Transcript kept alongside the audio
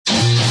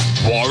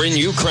war in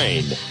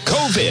Ukraine,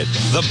 COVID,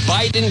 the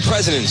Biden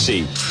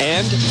presidency,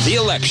 and the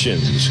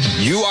elections.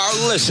 You are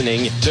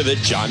listening to The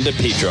John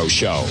DePetro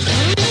Show.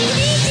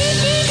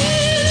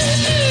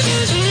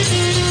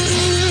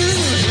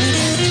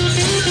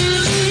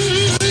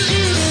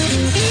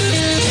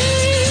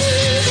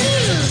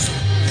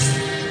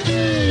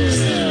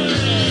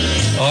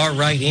 All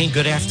right, and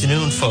good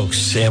afternoon,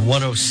 folks. At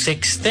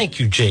 106, thank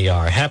you,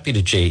 JR. Happy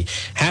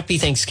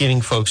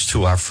Thanksgiving, folks,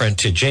 to our friend,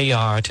 to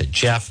JR, to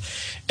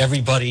Jeff,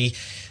 everybody,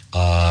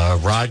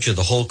 Roger,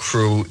 the whole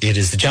crew. It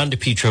is the John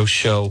DePetro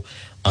Show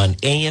on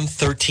AM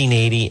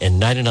 1380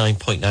 and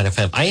 99.9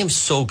 FM. I am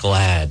so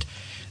glad,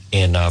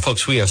 and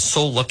folks, we are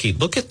so lucky.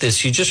 Look at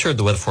this. You just heard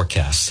the weather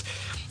forecast,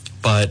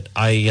 but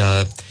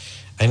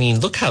I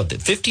mean, look how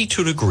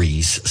 52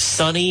 degrees,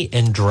 sunny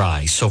and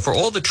dry. So for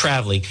all the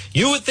traveling,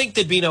 you would think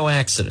there'd be no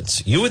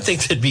accidents. You would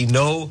think there'd be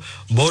no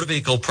motor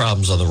vehicle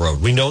problems on the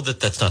road. We know that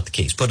that's not the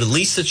case, but at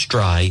least it's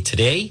dry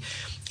today.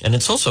 And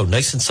it's also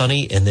nice and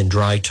sunny and then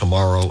dry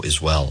tomorrow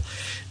as well.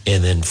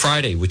 And then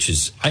Friday, which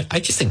is, I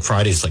just think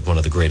Friday is like one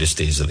of the greatest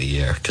days of the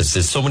year because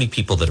there's so many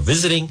people that are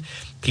visiting,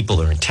 people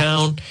that are in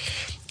town,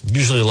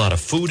 usually a lot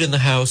of food in the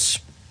house.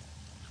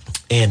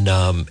 And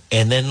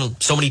then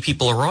so many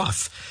people are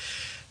off.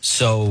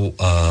 So,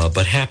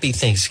 but happy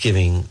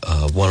Thanksgiving,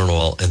 one and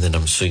all. And then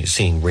I'm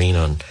seeing rain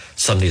on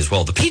Sunday as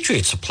well. The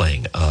Patriots are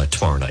playing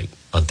tomorrow night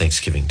on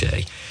Thanksgiving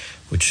Day,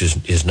 which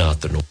is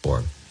not the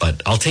norm.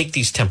 But I'll take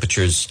these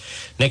temperatures.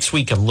 Next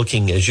week, I'm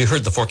looking, as you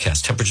heard the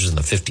forecast, temperatures in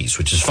the 50s,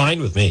 which is fine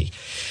with me.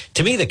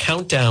 To me, the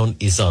countdown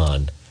is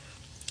on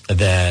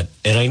that,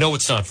 and I know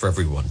it's not for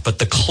everyone, but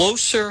the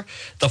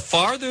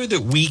farther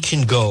that we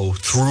can go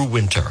through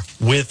winter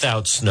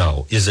without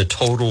snow is a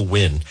total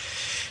win,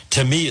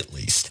 to me at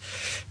least.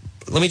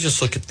 Let me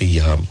just look at the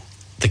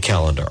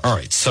calendar. All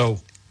right, so,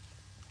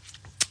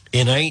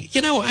 and I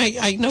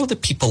know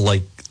that people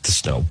like the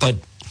snow, but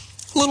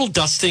a little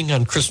dusting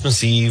on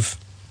Christmas Eve.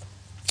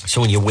 So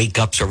when you wake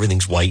up, so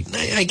everything's white,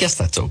 I guess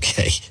that's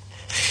okay.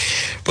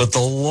 But the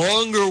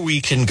longer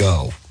we can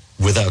go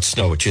without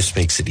snow, it just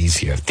makes it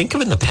easier. Think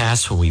of in the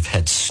past when we've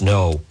had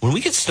snow, when we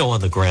get snow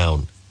on the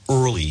ground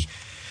early,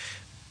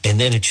 and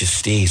then it just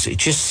stays. It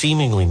just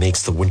seemingly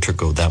makes the winter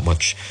go that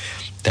much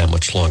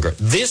longer.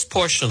 This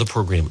portion of the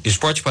program is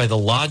brought to you by the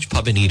Lodge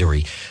Pub and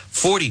Eatery,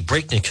 40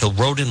 Breakneck Hill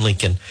Road in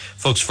Lincoln.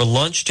 Folks, for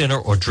lunch, dinner,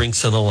 or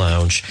drinks in the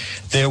lounge,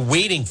 they're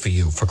waiting for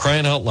you, for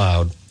crying out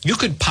loud. You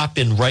could pop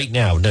in right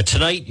now. Now,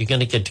 tonight, you're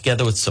going to get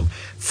together with some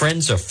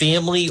friends or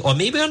family, or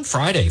maybe on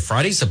Friday.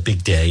 Friday's a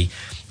big day,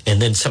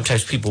 and then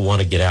sometimes people want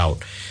to get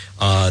out.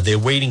 They're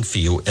waiting for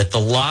you at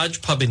the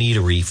Lodge Pub and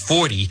Eatery,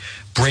 40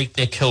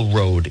 Breakneck Hill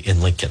Road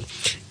in Lincoln.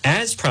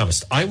 As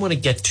promised, I want to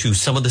get to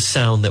some of the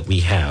sound that we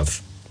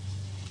have.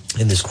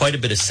 And there's quite a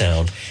bit of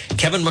sound.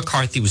 Kevin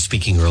McCarthy was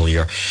speaking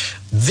earlier.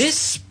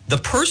 The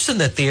person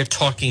that they're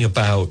talking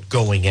about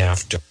going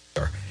after,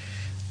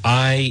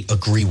 I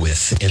agree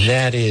with, and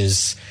that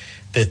is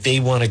that they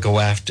want to go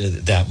after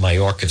that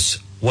Mayorkas.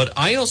 What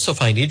I also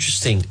find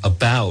interesting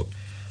about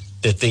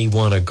that they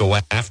want to go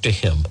after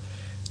him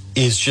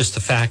is just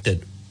the fact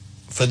that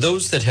for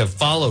those that have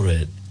followed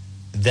it,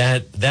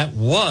 that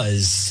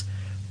was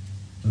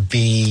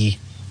the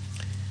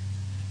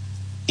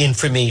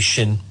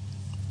information.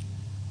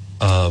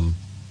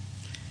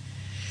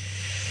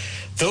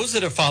 Those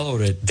that have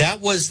followed it, that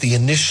was the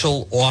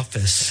initial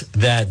office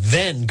that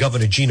then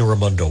Governor Gina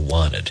Raimondo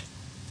wanted.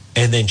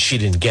 And then she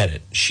didn't get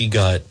it. She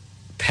got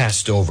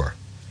passed over.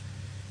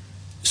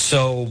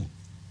 So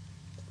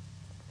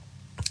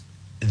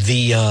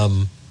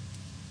the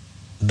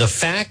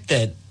fact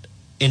that,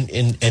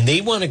 and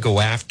they want to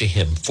go after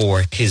him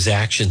for his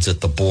actions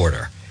at the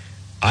border,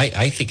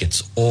 I think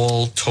it's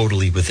all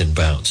totally within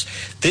bounds.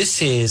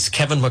 This is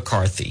Kevin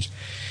McCarthy.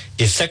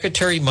 If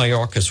Secretary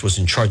Mayorkas was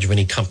in charge of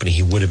any company,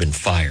 he would have been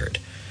fired.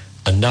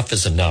 Enough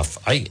is enough.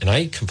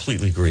 I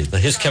completely agree.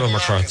 Here's Kevin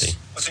McCarthy.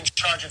 Was in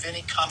charge of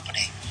any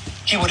company,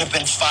 he would have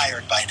been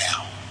fired by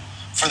now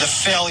for the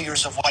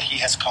failures of what he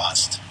has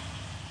caused.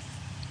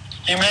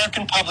 The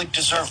American public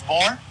deserve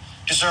more,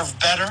 deserve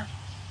better,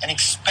 and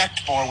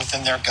expect more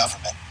within their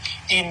government.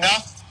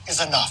 Enough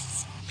is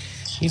enough.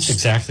 He's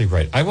exactly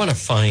right. I want to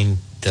find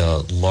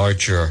the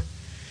larger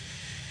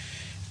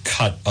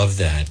cut of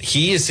that.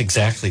 He is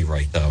exactly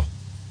right, though,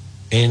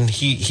 and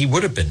he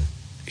would have been.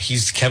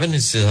 Kevin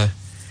is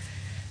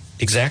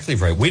exactly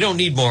right. We don't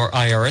need more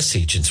IRS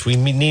agents. We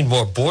need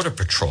more Border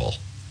Patrol.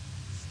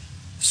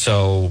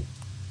 So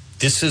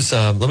this is.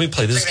 Let me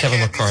play. This is Kevin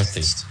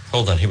McCarthy.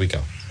 Hold on. Here we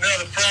go.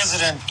 The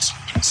president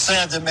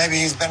said that maybe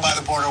he's been by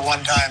the border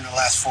one time in the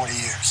last 40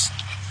 years,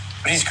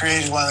 but he's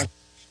created one of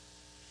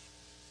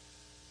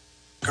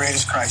the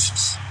greatest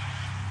crises.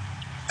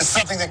 It's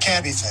something that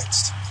can be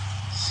fixed.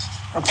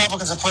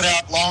 Republicans have put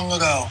out long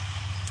ago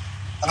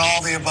an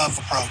all-the-above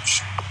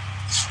approach.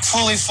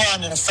 Fully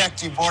fund an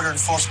effective border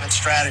enforcement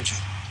strategy,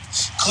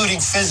 including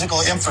physical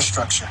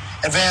infrastructure,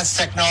 advanced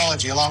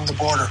technology along the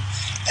border,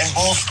 and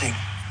bolstering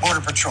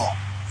Border Patrol.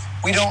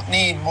 We don't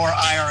need more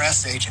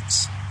IRS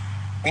agents.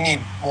 We need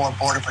more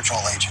Border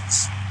Patrol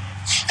agents.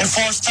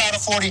 Enforce Title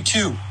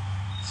 42,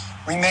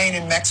 remain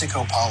in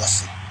Mexico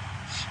policy,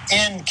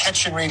 end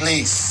catch and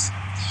release,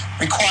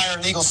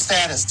 require legal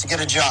status to get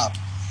a job,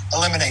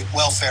 eliminate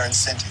welfare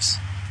incentives.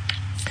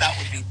 That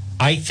would be...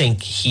 I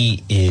think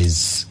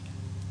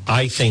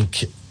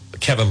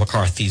Kevin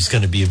McCarthy is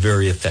going to be a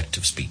very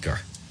effective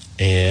speaker.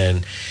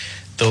 And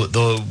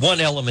the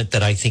one element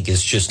that I think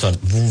is just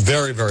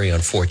very, very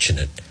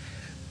unfortunate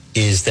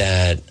is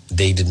that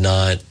they did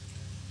not,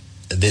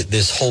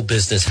 this whole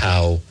business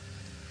how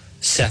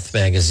Seth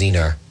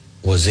Magaziner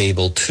was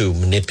able to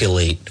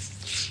manipulate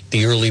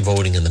the early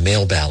voting and the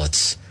mail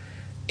ballots,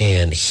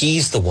 and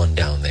he's the one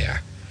down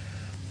there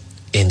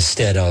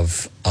instead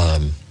of,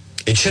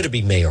 it should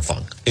be Mayor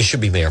Fung. It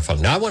should be Mayor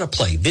Fung. Now I want to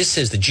play. This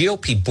is the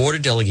GOP border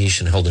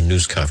delegation held a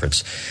news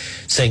conference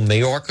saying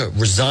Mayorkas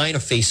resign or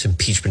face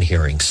impeachment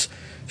hearings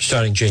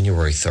starting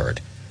January 3rd.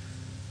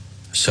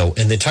 So,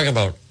 and they're talking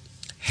about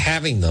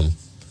having them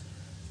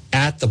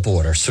at the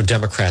border so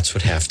Democrats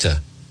would have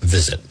to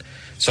visit.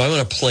 So I'm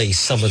going to play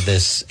some of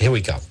this. Here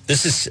we go.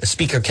 This is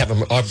Speaker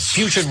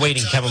future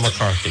waiting Kevin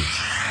McCarthy.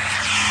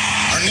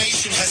 Our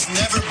nation has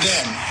never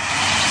been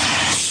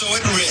so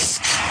at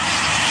risk,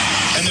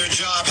 and their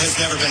job has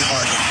never been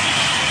harder.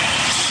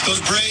 Those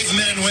brave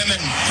men and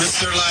women risk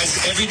their lives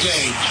every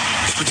day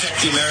to protect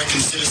the American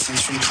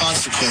citizens from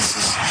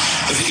consequences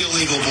of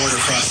illegal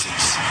border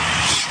crossings.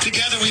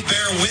 Together we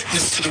bear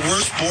witness to the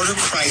worst border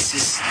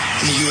crisis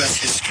in the U.S.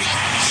 history.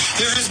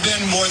 There has been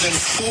more than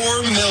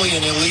 4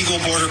 million illegal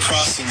border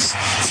crossings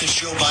since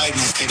Joe Biden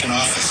has taken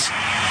office.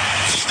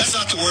 That's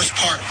not the worst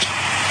part.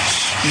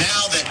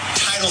 Now that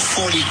Title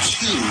 42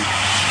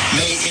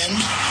 may end,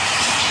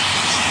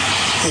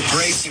 we're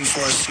bracing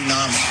for a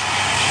tsunami.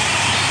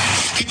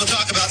 People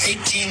talk about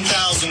 18,000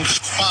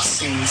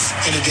 crossings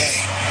in a day.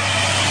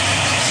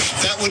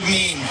 That would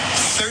mean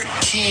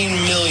 13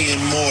 million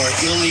more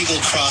illegal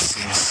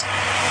crossings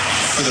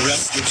for the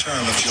rest of the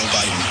term of Joe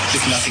Biden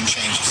if nothing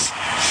changes.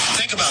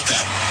 Think about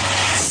that.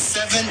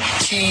 17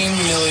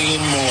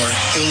 million more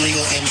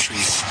illegal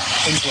entries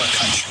into our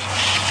country.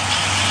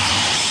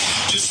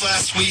 Just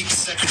last week,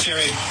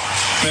 Secretary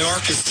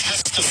Mayorkas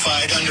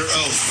testified under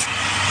oath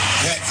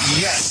that,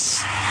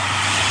 yes,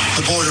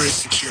 the border is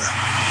secure.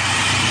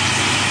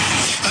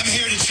 I'm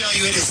here to tell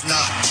you it is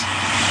not.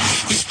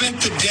 We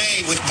spent the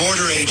day with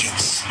border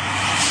agents.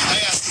 I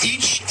asked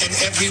each and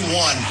every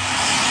one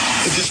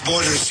if this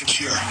border is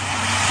secure.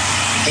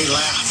 They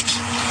laughed.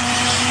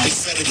 They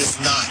said it is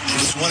not.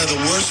 It is one of the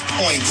worst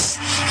points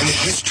in the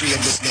history of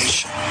this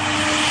nation.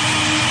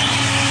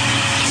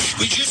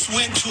 We just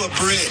went to a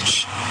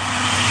bridge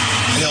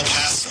in El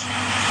Paso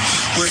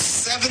where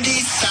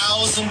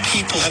 70,000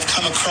 people have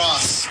come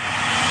across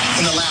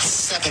in the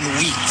last 7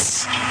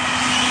 weeks.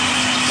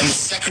 And the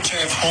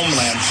Secretary of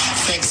Homeland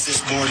thinks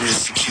this border is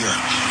secure.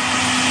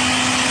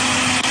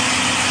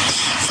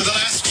 For the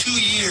last 2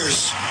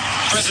 years,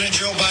 President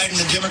Joe Biden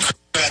and the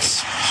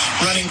Democrats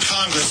running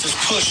Congress has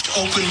pushed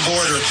open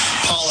border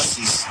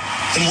policies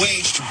and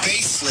waged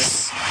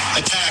baseless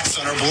attacks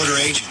on our border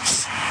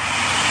agents.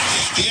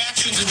 The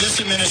actions of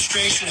this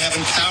administration have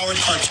empowered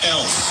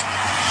cartels,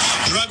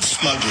 drug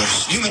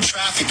smugglers, human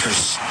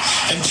traffickers,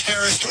 and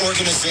terrorist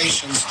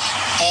organizations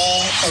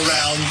all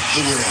around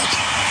the world.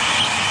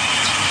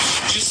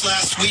 Just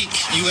last week,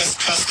 U.S.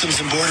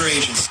 Customs and Border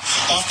agents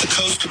off the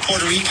coast of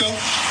Puerto Rico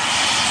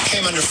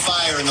came under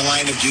fire in the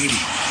line of duty.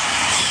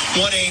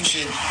 One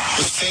agent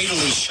was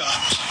fatally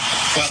shot,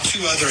 while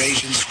 2 other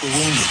agents were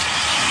wounded.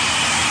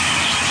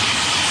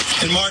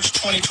 In March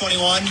 2021,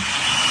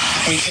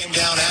 we came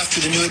down after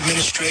the new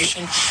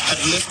administration had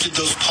lifted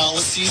those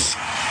policies.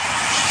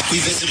 We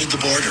visited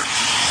the border.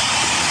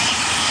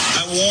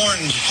 I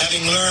warned,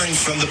 having learned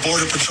from the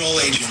Border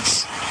Patrol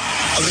agents,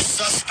 of the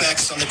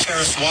suspects on the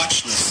terrorist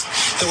watch list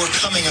that were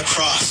coming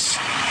across.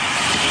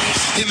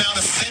 The amount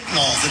of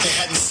fentanyl that they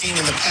hadn't seen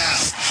in the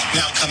past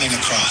now coming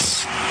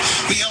across.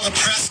 We held a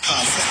press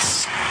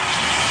conference.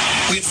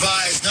 We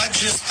advised not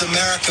just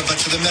America, but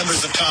to the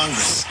members of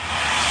Congress.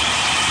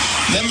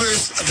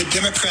 Members of the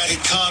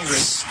Democratic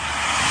Congress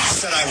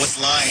said I was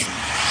lying,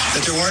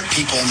 that there weren't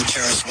people on the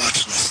terrorist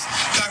watch list.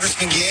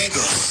 Congressman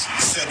Gallegos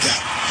said that,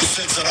 who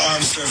sits on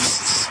armed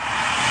services.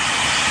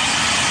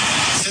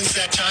 Since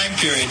that time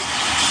period,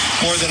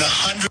 more than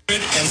 107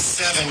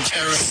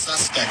 terrorist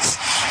suspects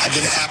have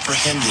been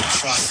apprehended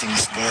crossing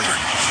this border.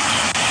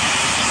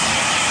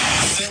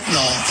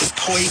 Fentanyl is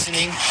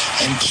poisoning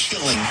and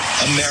killing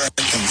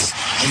Americans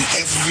in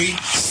every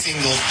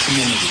single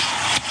community.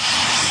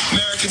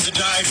 Americans have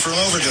died from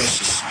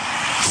overdoses.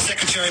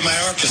 Secretary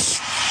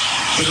Mayorkas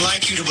would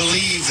like you to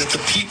believe that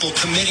the people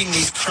committing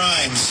these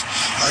crimes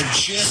are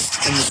just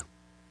in the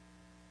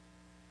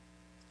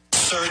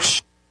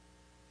search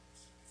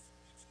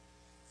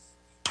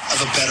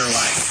of a better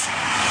life.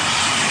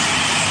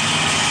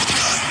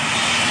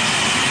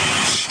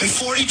 In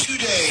 42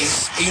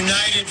 days, a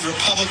united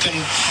Republican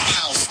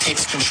House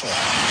takes control.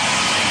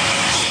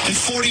 In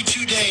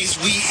 42 days,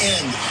 we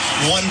end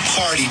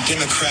one-party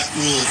Democrat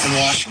rule in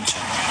Washington.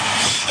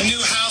 A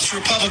new House House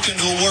Republicans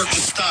will work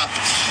to stop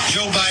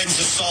Joe Biden's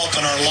assault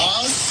on our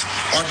laws,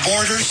 our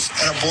borders,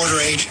 and our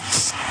border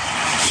agents.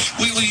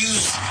 We will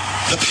use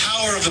the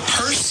power of the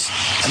purse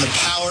and the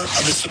power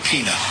of the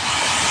subpoena.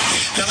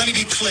 Now, let me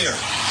be clear.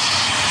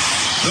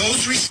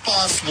 Those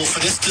responsible for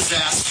this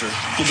disaster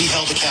will be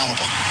held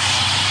accountable.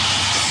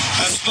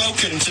 I've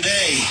spoken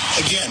today,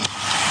 again,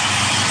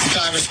 to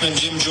Congressman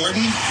Jim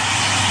Jordan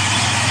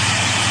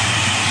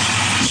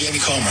and Jamie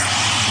Comer,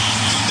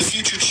 the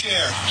future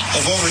chair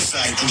of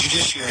Oversight and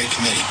Judiciary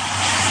Committee.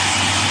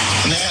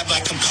 And they have my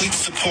complete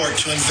support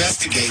to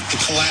investigate the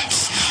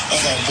collapse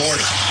of our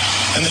border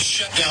and the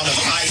shutdown of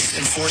ICE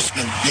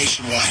enforcement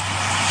nationwide.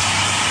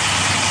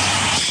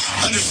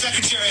 Under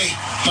Secretary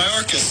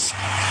Mayorkas,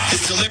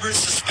 his deliberate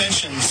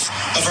suspensions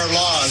of our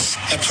laws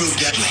have proved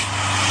deadly.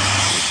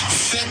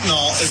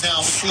 Fentanyl is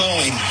now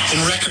flowing in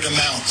record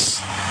amounts.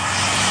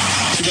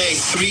 Today,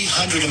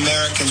 300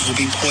 Americans will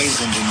be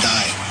poisoned and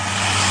die.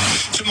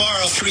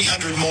 Tomorrow,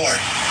 300 more.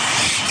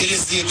 It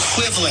is the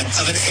equivalent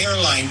of an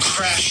airline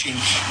crashing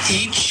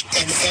each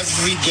and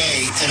every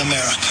day in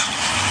America.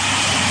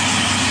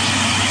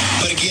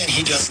 But again,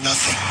 he does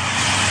nothing.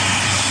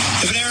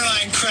 If an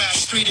airline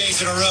crashed 3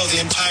 days in a row,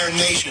 the entire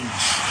nation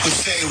would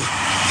say,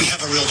 we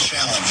have a real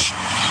challenge.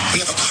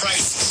 We have a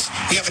crisis.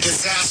 We have a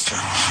disaster.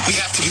 We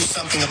have to do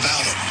something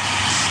about it.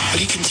 But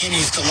he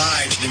continues to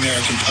lie to the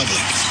American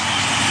public.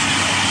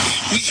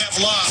 We have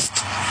lost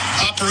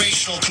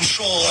operational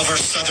control of our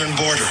southern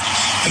border,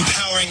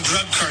 empowering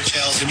drug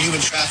cartels and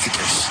human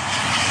traffickers.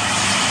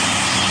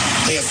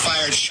 They have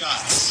fired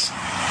shots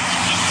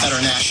at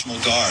our National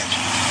Guard.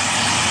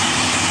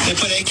 They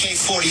put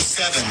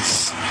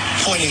AK-47s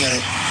pointing at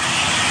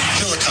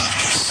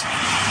helicopters.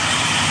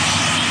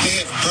 They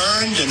have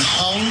burned and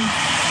hung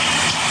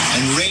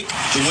and raped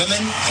the women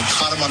and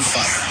caught them on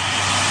fire.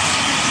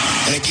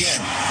 And again,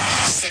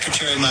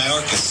 Secretary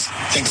Mayorkas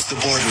thinks the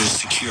border is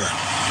secure.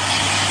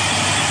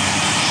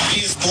 He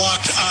has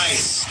blocked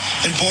ICE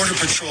and Border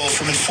Patrol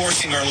from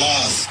enforcing our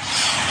laws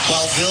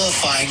while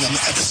vilifying them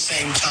at the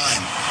same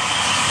time.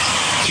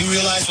 Do you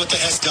realize what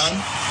that has done?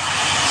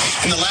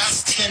 In the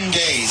last 10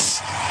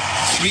 days,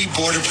 3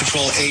 Border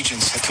Patrol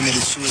agents have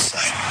committed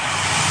suicide,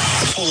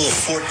 a total of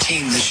 14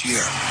 this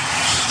year,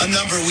 a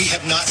number we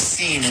have not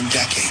seen in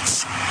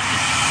decades.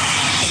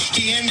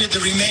 He ended the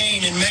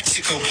Remain in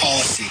Mexico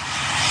policy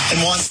and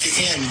wants to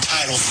end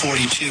Title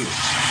 42.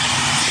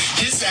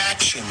 His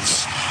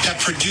actions have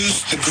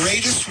produced the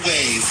greatest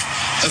wave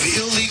of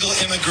illegal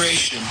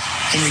immigration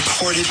in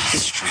recorded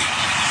history.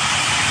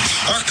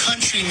 Our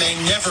country may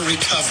never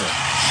recover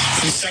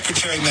from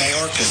Secretary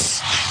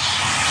Mayorkas'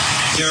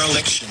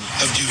 dereliction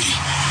of duty.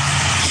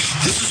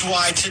 This is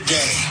why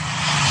today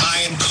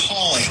I am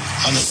calling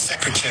on the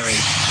Secretary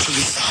to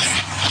resign.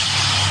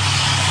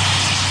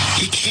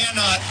 He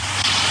cannot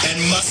and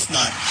must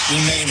not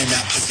remain in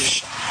that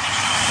position.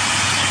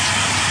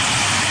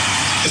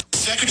 If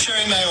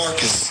Secretary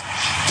Mayorkas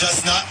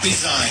does not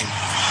resign,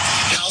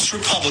 House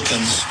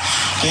Republicans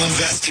will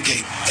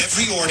investigate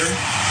every order,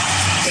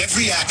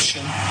 every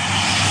action,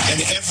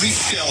 and every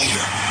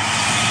failure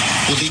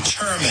will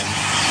determine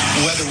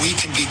whether we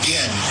can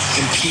begin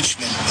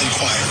impeachment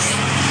inquiry.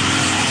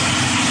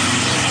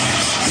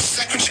 If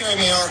Secretary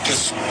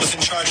Mayorkas was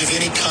in charge of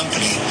any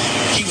company,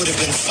 he would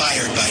have been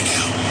fired by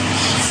now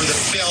for the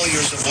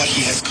failures of what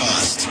he has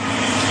caused.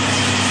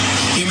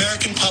 The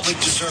American public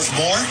deserve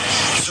more,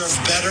 deserve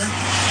better,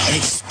 and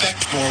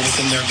expect more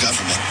within their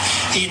government.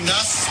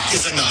 Enough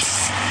is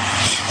enough.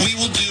 We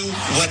will do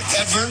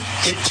whatever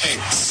it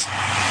takes.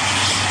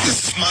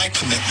 This is my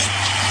commitment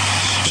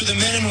to the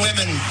men and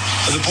women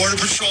of the Border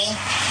Patrol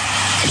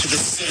and to the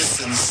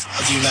citizens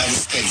of the United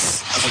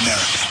States of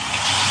America.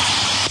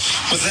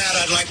 With that,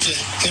 I'd like to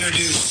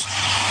introduce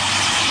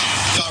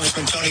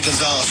Congressman Tony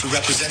Gonzalez, who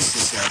represents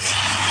this area,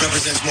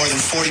 represents more than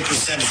 40%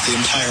 of the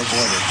entire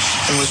border,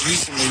 and was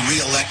recently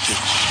re-elected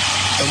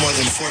by more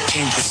than 14%.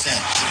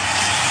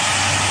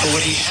 But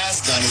what he has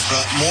done is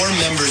brought more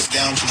members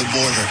down to the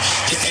border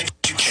to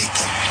educate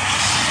them.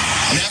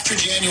 And after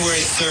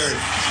January 3rd,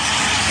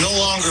 no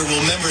longer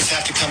will members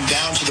have to come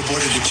down to the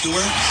border to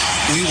tour.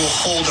 We will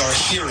hold our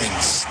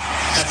hearings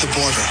at the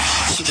border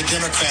so the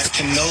Democrats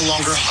can no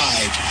longer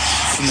hide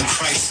from the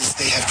crisis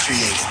they have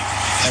created.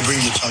 I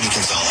bring you Tony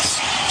Gonzalez.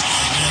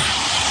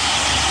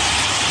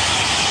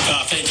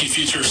 Thank you,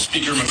 future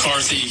Speaker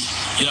McCarthy.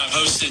 You know, I've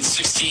hosted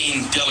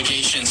 16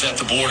 delegations at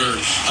the border.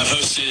 I've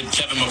hosted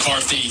Kevin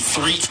McCarthy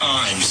 3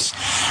 times.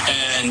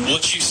 And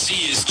what you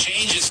see is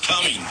change is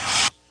coming.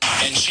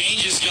 And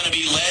change is going to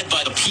be led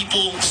by the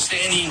people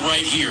standing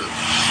right here.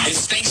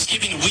 It's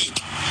Thanksgiving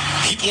week.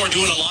 People are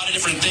doing a lot of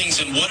different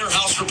things. And what are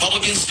House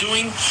Republicans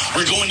doing?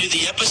 We're going to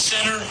the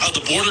epicenter of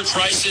the border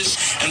crisis,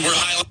 and we're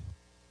highlighting.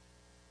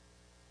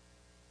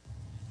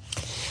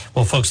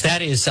 Well, folks,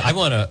 that is, I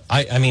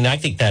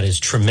think that is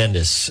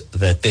tremendous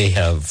that they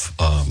have,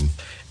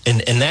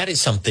 and that is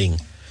something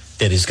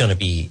that is going to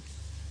be,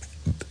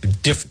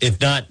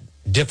 if not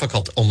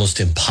difficult,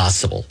 almost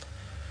impossible.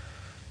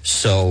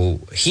 So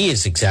he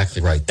is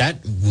exactly right.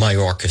 That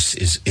Mayorkas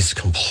is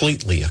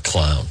completely a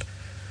clown.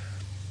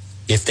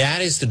 if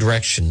that is the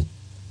direction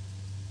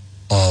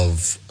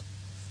of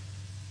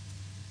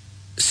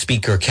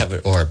Speaker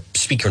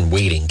in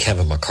waiting,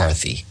 Kevin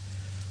McCarthy,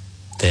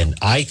 then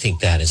I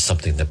think that is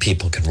something that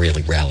people can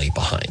really rally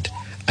behind.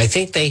 I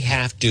think they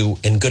have to,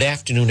 and good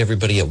afternoon,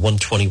 everybody at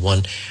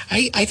 121.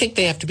 I think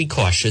they have to be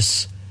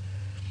cautious.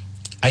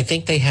 I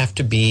think they have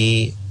to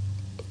be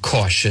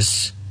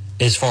cautious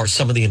as far as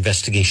some of the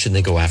investigation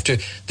they go after.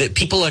 That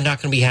people are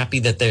not going to be happy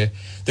that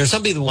there's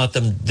some people who want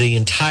them, the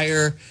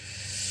entire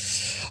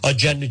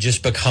agenda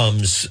just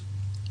becomes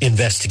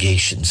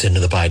investigations into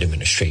the Biden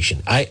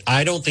administration.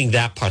 I don't think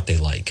that part they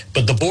like.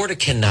 But the border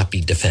cannot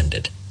be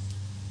defended.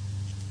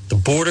 The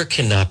border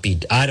cannot be,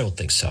 I don't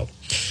think so.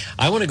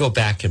 I want to go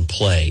back and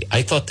play.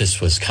 I thought this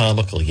was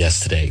comical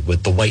yesterday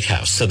with the White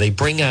House. So they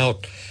bring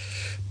out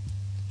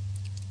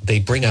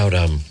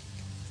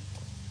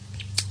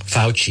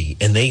Fauci,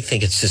 and they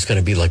think it's just going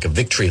to be like a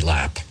victory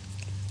lap.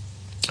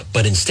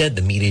 But instead,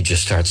 the media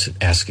just starts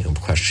asking him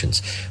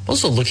questions. I'm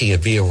also looking at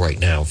video right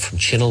now from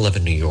Channel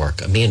 11 New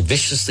York. A man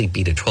viciously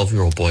beat a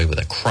 12-year-old boy with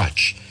a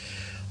crutch.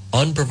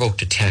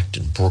 Unprovoked attack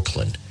in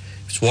Brooklyn.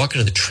 He was walking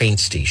to the train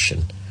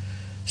station,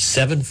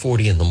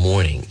 7:40 in the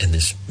morning, and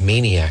this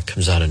maniac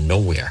comes out of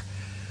nowhere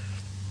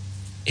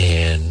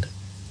and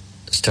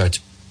starts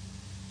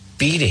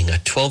beating a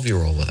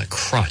 12-year-old with a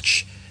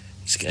crutch.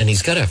 And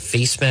he's got a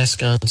face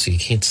mask on, so you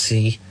can't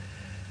see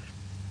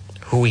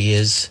who he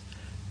is.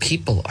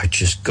 People are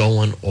just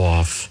going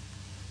off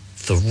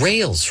the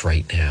rails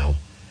right now.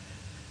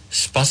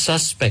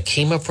 Suspect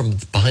came up from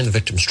behind the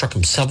victim, struck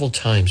him several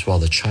times while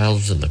the child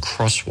was in the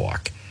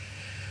crosswalk.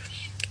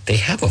 They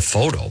have a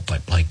photo,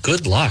 but like,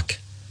 good luck.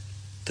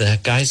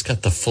 That guy's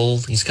got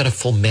he's got a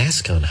full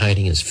mask on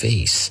hiding his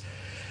face.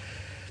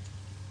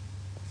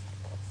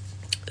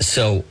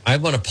 So I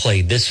want to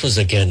play, this was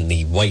again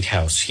the White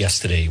House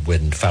yesterday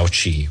when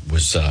Fauci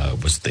was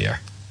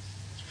there.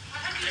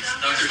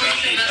 Dr.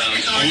 Fauci,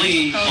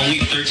 only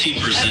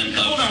 13% of...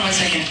 Hold on 1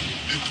 second.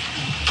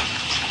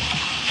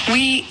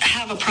 We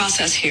have a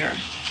process here.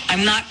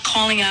 I'm not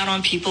calling out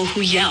on people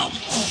who yell.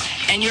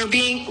 And you're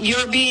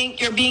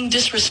being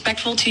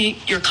disrespectful to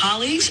your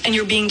colleagues, and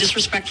you're being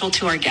disrespectful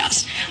to our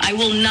guests. I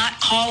will not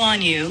call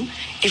on you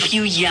if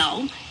you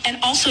yell. And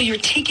also, you're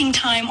taking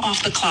time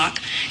off the clock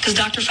because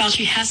Dr.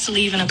 Fauci has to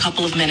leave in a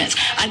couple of minutes.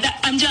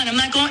 I'm done. I'm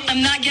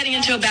not getting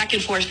into a back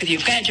and forth with you.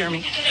 Go ahead,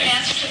 Jeremy.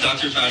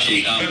 Dr.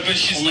 Fauci, only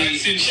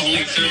 30%.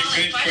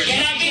 You're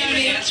not giving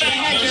me an answer. Go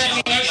ahead,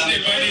 Jeremy.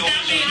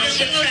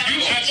 You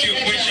asked your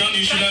question.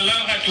 You should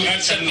allow her to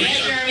answer me.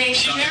 Jeremy.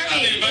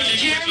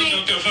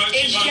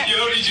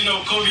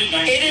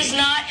 It is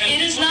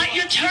not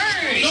your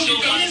turn.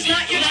 It is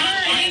not your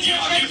turn.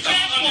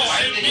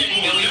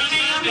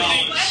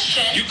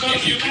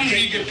 You can't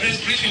read the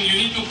press briefing.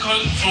 You need to call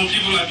from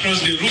people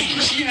across the room.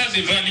 She has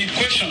a valid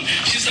question.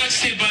 She's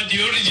asking about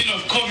the origin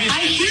of COVID.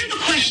 I hear the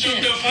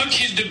question. Dr.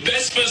 Fauci is the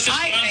best person.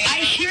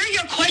 I hear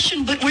your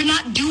question, but we're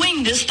not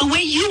doing this the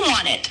way you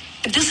want it.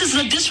 This is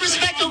a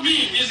disrespectful.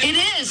 It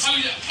is.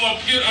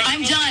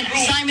 I'm done.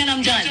 Simon,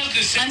 I'm done.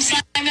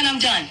 I'm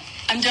done.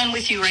 I'm done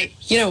with you, right?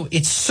 You know,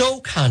 it's so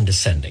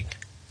condescending.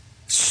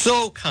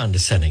 So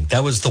condescending.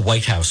 That was the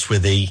White House where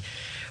they...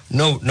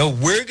 No,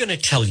 we're going to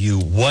tell you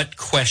what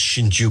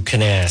questions you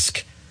can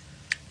ask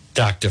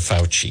Dr.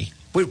 Fauci.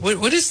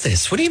 What is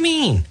this? What do you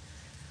mean?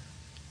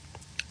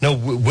 No,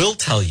 we'll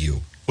tell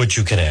you what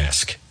you can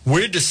ask.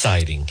 We're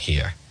deciding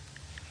here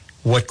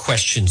what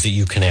questions that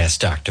you can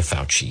ask Dr.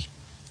 Fauci.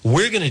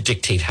 We're going to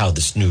dictate how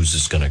this news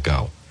is going to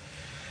go.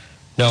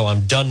 No,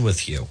 I'm done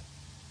with you.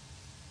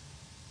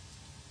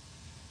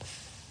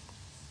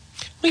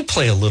 Let me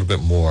play a little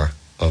bit more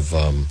of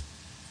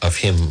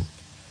him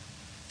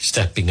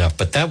stepping up,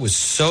 but that was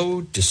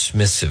so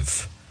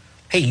dismissive.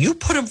 Hey, you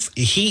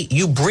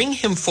bring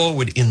him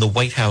forward in the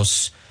White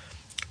House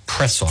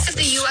press office.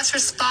 The U.S.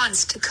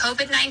 response to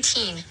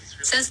COVID-19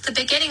 since the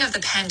beginning of the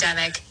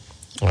pandemic.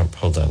 Oh,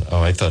 hold on.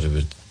 Oh, I thought it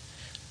would.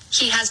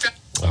 He has.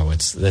 Oh,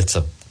 that's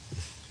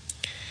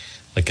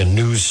like a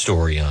news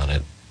story on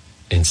it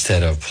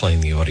instead of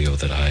playing the audio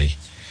that I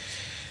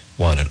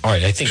wanted. All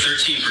right, I think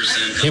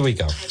 13%. Here we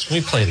go. Let me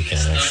play it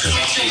again. Actually,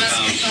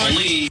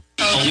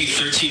 only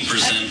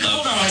 13% of...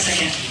 Hold on 1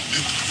 second.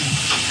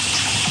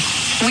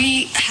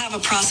 We have a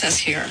process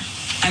here.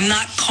 I'm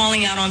not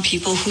calling out on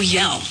people who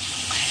yell.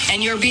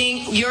 And you're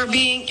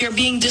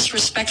being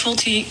disrespectful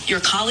to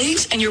your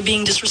colleagues, and you're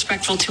being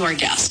disrespectful to our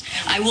guests.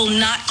 I will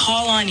not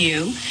call on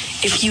you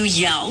if you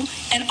yell.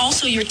 And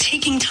also, you're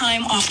taking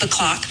time off the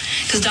clock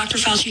because Dr.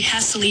 Fauci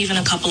has to leave in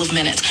a couple of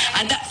minutes.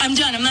 I'm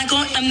done. I'm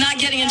not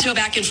getting into a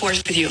back and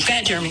forth with you. Go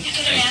ahead, Jeremy.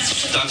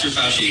 Dr.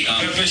 Fauci,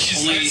 only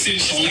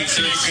 30%.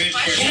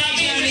 You're not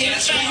giving me an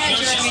answer. Go ahead,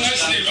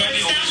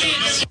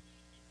 Jeremy.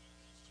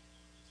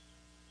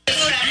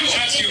 You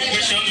asked your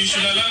question. You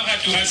should allow her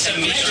to answer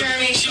me.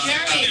 Jeremy.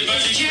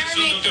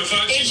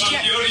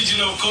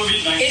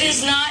 It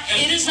is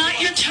not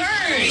your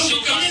turn. It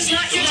is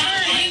not your turn.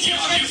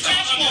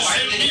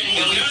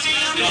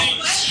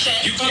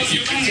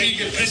 You can't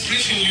read a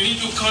prescription. You need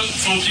to call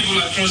from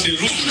people across the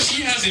room.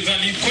 She has a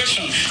valid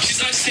question.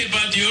 She's asking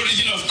about the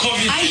origin of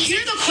COVID. I hear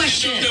the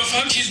question. Dr.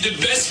 Fauci is the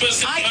best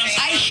person.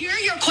 I hear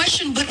your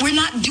question, but we're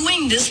not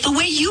doing this the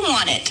way you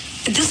want it.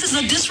 This is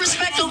a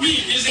disrespectful.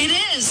 It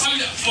is. I'm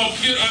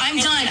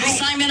done.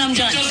 Simon, I'm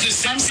done.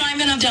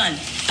 Simon, I'm done.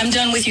 I'm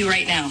done with you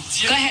right now.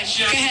 Go ahead.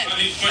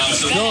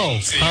 No,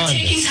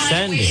 Taking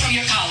time away condescending. from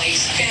your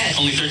colleagues. Go ahead.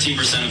 Only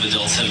 13% of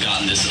adults have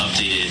gotten this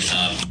updated.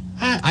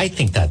 I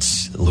think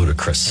that's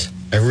ludicrous.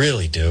 I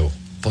really do.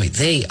 Boy,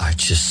 they are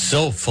just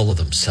so full of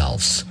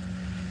themselves.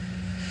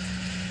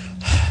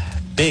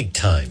 Big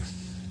time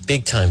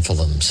full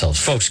of themselves.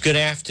 Folks, good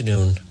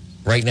afternoon.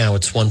 Right now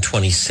it's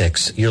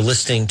 1:26. You're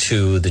listening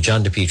to the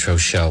John DePietro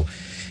Show.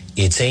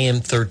 It's AM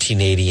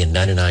 1380 and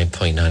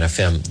 99.9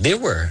 FM. There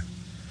were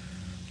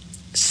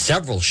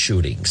several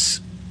shootings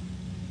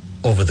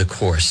over the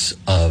course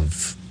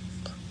of,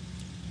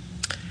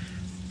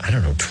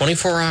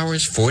 24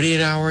 hours, 48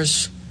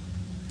 hours.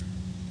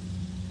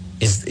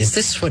 Is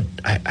this what,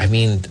 I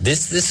mean,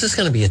 this is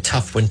going to be a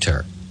tough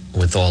winter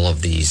with all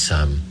of these.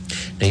 Now,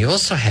 you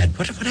also had,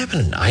 what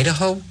happened in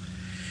Idaho?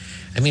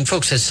 I mean,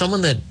 folks, as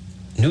someone that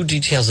new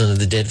details into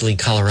the deadly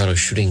Colorado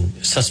shooting,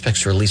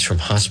 suspects released from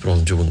hospital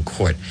and due in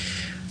court.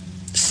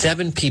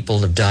 7 people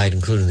have died,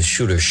 including the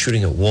shooter,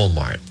 shooting at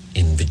Walmart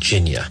in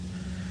Virginia.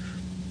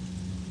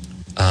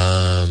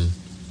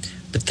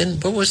 But then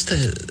what was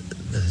the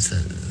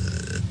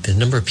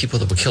number of people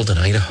that were killed in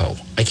Idaho?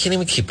 I can't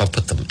even keep up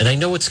with them. And I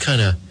know it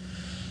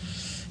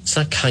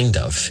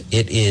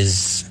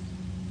is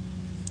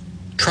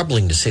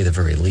troubling to say the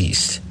very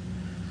least.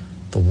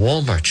 The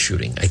Walmart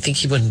shooting. I think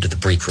he went into the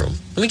break room.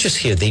 Let me just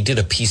hear. They did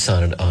a piece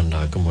on it on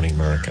Good Morning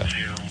America.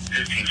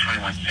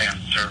 1521 Sam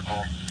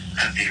Circle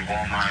at the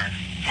Walmart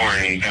for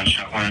a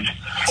gunshot wound.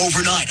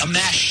 Overnight, a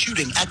mass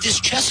shooting at this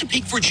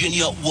Chesapeake,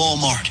 Virginia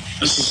Walmart.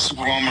 This is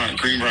Walmart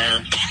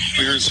Greenbrier.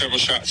 We heard several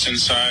shots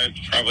inside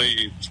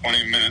probably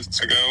 20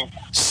 minutes ago.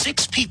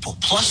 6 people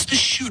plus the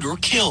shooter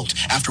killed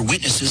after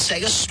witnesses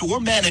say a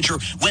store manager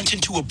went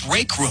into a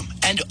break room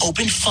and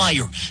opened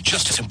fire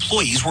just as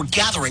employees were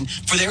gathering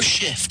for their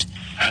shift.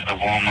 At the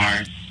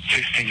Walmart,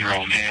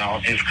 16-year-old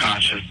male is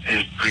conscious,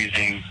 is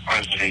breathing,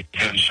 was a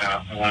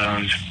gunshot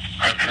wound.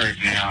 I've heard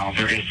now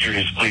there is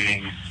serious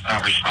bleeding,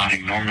 not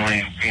responding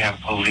normally. We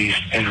have police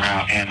en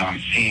route and on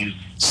scene.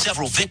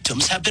 Several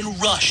victims have been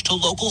rushed to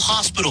local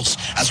hospitals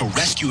as a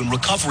rescue and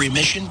recovery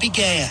mission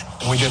began.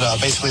 We did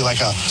basically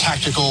like a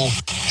tactical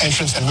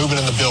entrance and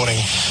movement in the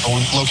building. We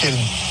located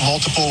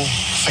multiple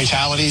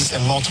fatalities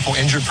and multiple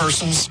injured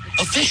persons.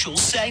 Officials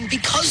saying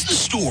because the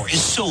store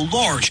is so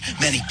large,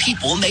 many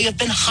people may have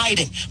been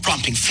hiding,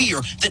 prompting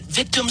fear that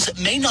victims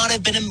may not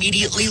have been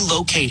immediately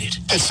located.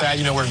 It's sad,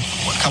 we're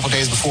a couple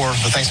days before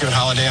the Thanksgiving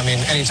holiday. I mean,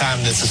 anytime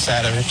it's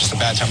sad, it's just a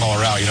bad time all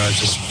around, it's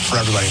just for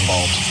everybody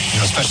involved,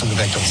 especially the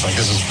victims. Like,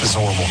 this is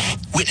horrible.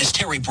 Witness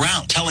Terry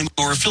Brown telling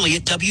our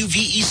affiliate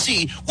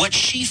WVEC what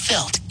she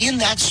felt in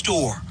that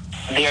store.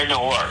 There are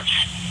no words.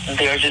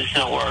 There are just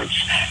no words.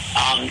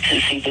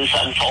 To see this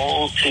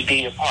unfold, to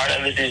be a part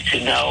of it, and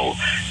to know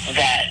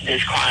that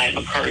this crime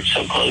occurred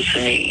so close to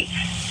me,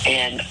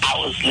 and I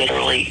was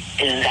literally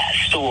in that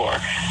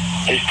store,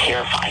 is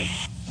terrifying.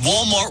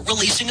 Walmart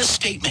releasing a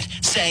statement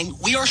saying,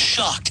 "We are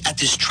shocked at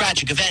this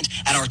tragic event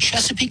at our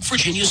Chesapeake,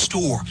 Virginia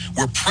store.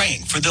 We're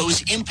praying for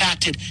those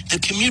impacted, the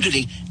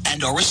community,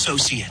 and our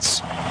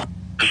associates." Well,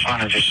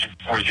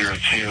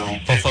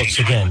 folks,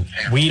 again,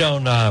 we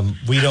don't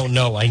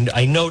know.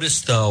 I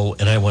noticed, though,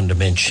 and I wanted to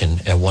mention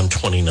at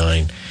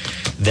 1:29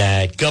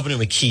 that Governor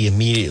McKee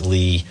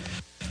immediately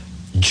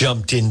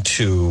jumped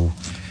into,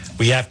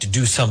 we have to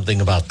do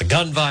something about the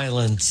gun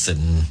violence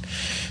and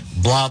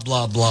blah,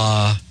 blah,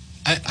 blah.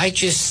 I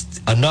just,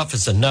 enough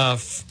is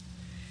enough.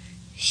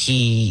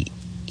 He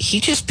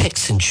just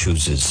picks and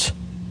chooses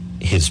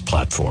his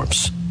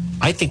platforms.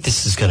 I think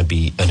this is going to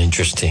be an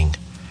interesting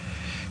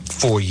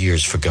 4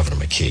 years for Governor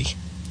McKee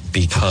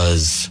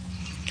because,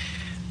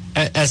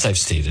 as I've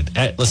stated,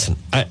 listen,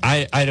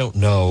 I don't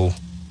know.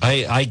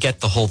 I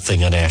get the whole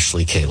thing on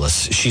Ashley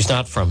Kalis. She's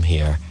not from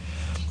here.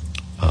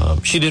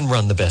 She didn't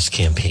run the best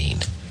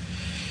campaign.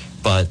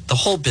 But the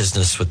whole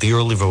business with the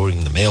early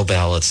voting, the mail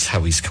ballots,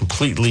 how he's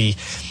completely...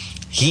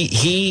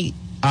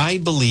 I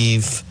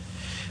believe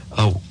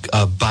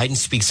Biden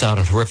speaks out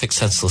on horrific,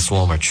 senseless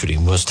Walmart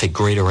shooting. We must take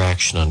greater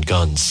action on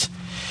guns.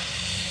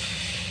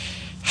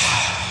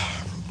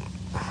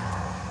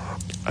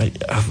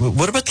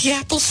 What about the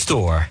Apple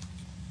Store?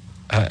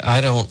 I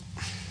don't...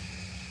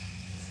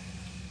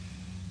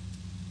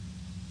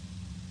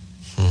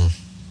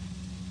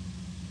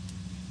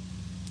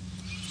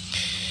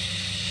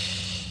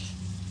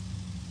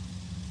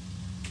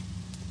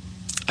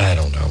 I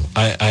don't know.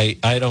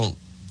 I don't...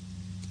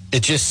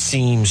 It just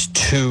seems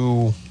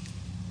too...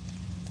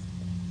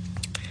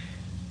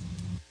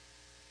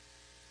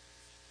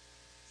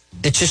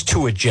 It's just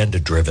too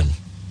agenda-driven.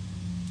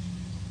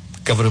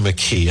 Governor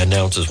McKee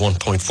announces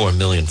 $1.4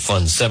 million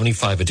funds,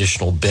 75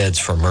 additional beds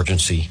for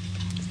emergency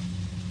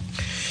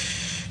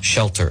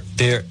shelter.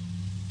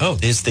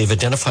 They've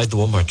identified the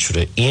Walmart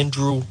shooter.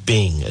 Andrew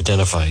Bing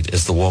identified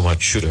as the Walmart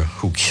shooter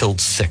who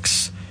killed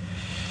 6.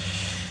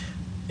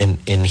 And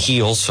he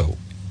also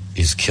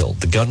is killed.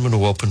 The gunman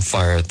who opened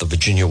fire at the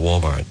Virginia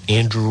Walmart,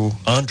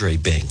 Andre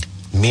Bing,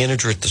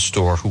 manager at the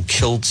store, who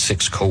killed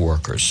 6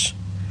 co-workers.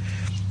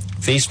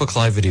 Facebook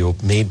Live video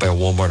made by a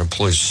Walmart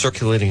employee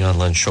circulating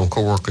online showing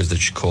co-workers that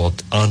she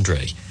called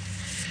Andre.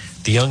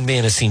 The young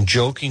man is seen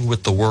joking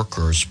with the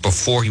workers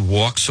before he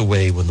walks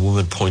away when the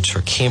woman points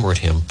her camera at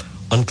him.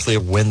 Unclear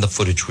when the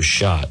footage was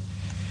shot.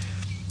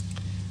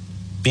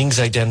 Bing's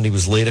identity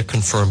was later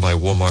confirmed by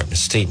Walmart in a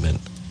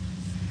statement.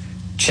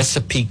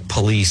 Chesapeake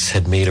police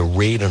had made a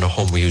raid on a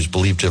home where he was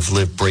believed to have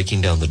lived,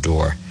 breaking down the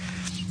door.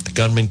 The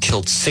gunman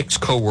killed 6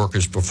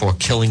 co-workers before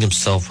killing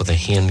himself with a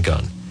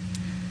handgun.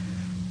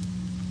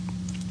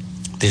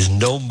 There's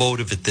no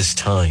motive at this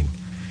time.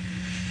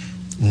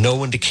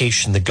 No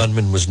indication the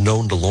gunman was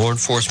known to law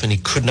enforcement. He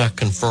could not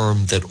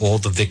confirm that all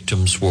the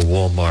victims were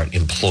Walmart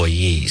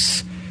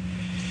employees.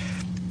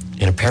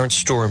 An apparent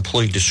store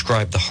employee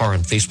described the horror on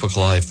Facebook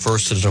Live,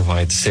 first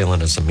identified the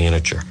assailant as a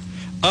manager.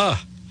 I'm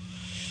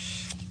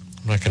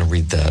not going to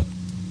read that.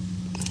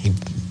 He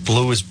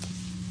blew his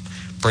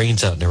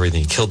brains out and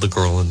everything. He killed the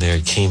girl in there.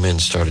 He came in,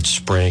 started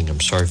spraying. I'm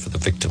sorry for the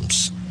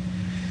victims.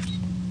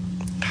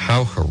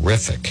 How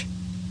horrific.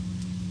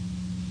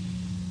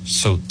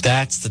 So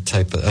that's the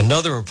type of...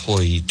 Another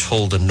employee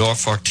told a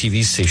Norfolk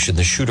TV station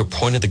the shooter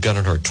pointed the gun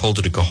at her, told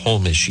her to go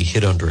home as she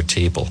hid under a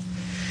table.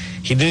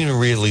 He didn't even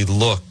really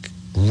look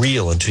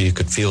real until you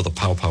could feel the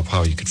pow, pow,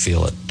 pow. You could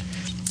feel it.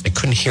 I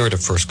couldn't hear it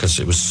at first because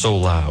it was so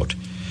loud,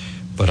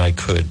 but I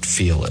could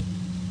feel it.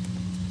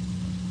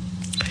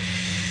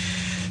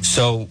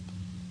 So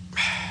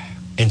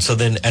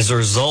then as a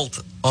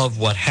result of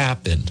what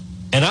happened,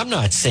 and I'm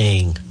not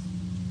saying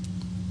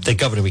that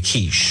Governor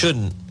McKee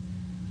shouldn't,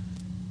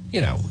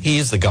 he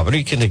is the governor.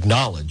 He can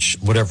acknowledge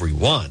whatever he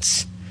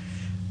wants.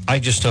 I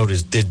just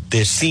noticed that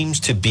there seems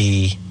to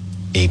be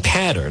a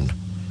pattern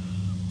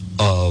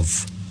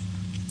of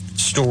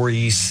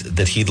stories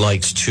that he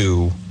likes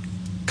to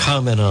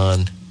comment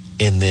on,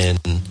 and then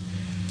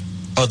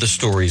other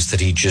stories that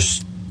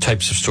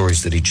types of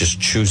stories that he just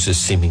chooses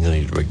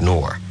seemingly to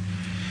ignore.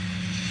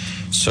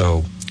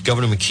 So,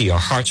 Governor McKee, our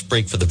hearts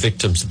break for the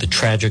victims of the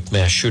tragic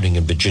mass shooting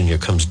in Virginia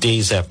comes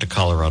days after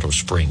Colorado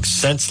Springs.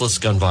 Senseless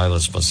gun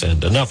violence must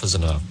end. Enough is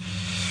enough.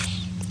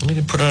 He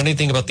didn't put on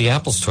anything about the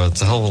Apple Store.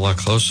 It's a hell of a lot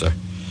closer.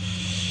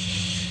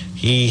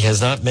 He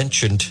has not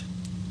mentioned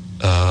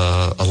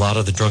a lot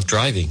of the drunk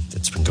driving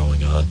that's been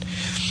going on.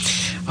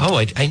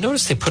 I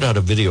noticed they put out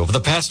a video. Over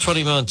the past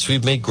 20 months,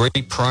 we've made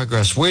great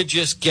progress. We're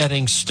just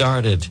getting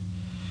started.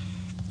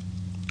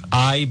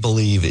 I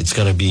believe it's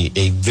going to be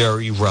a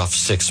very rough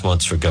 6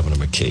 months for Governor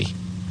McKee.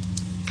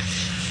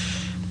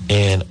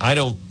 And I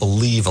don't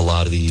believe a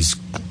lot of these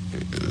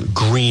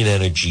green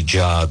energy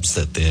jobs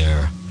that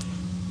they're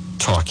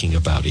talking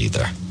about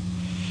either.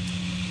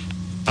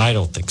 I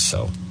don't think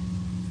so.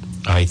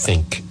 I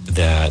think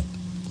that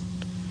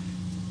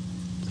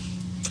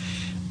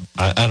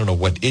I don't know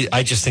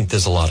I just think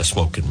there's a lot of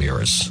smoke and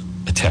mirrors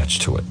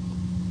attached to it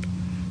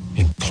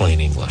in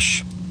plain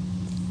English.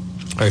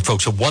 All right,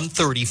 folks, at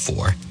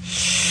 1:34,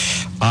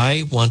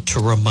 I want to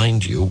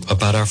remind you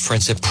about our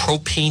friends at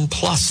Propane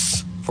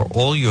Plus. For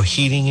all your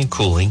heating and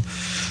cooling,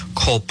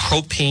 call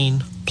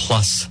Propane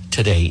Plus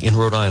today in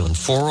Rhode Island,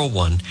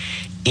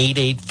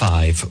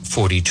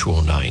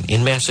 401-885-4209.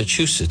 In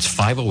Massachusetts,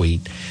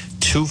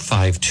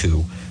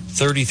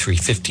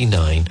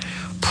 508-252-3359.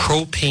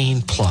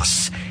 Propane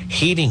Plus.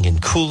 Heating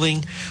and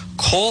cooling,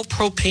 call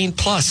Propane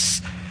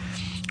Plus.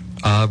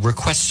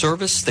 Request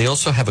service. They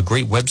also have a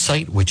great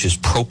website, which is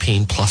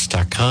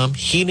propaneplus.com.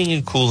 Heating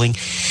and cooling.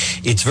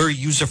 It's very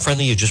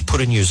user-friendly. You just put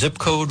in your zip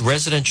code,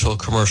 residential or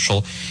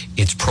commercial.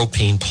 It's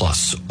Propane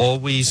Plus.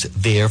 Always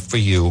there for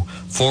you.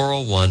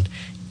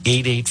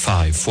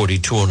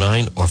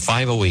 401-885-4209 or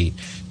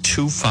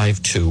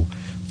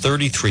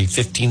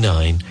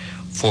 508-252-3359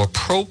 for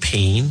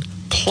Propane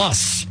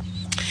Plus.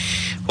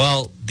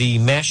 Well, the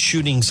mass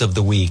shootings of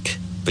the week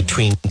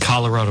between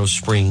Colorado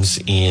Springs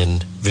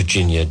and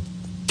Virginia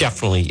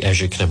definitely,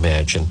 as you can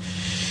imagine,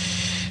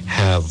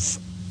 have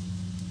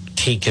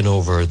taken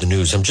over the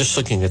news. I'm just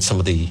looking at some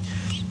of the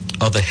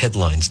other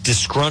headlines.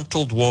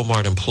 Disgruntled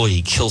Walmart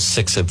employee kills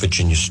 6 at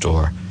Virginia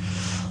store.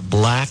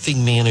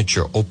 Laughing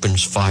manager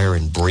opens fire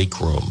in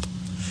break room.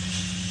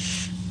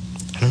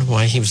 I don't know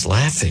why he was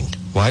laughing.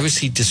 Why was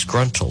he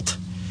disgruntled?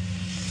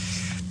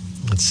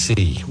 Let's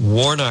see.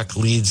 Warnock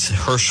leads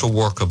Herschel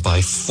Walker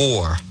by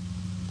 4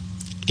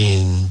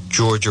 in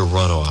Georgia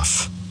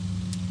runoff.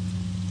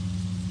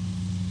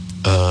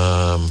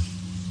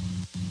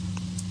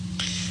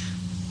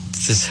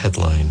 This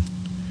headline.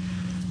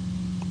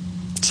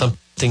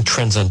 Something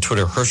trends on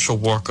Twitter. Herschel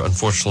Walker,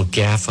 unfortunate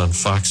gaffe on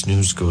Fox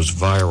News goes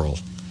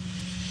viral.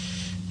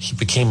 He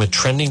became a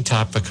trending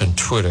topic on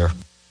Twitter.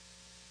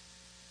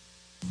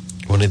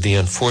 One of the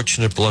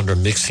unfortunate blunder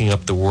mixing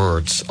up the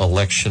words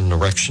election and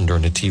erection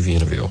during a TV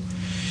interview.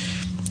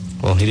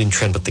 Well, he didn't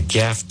trend, but the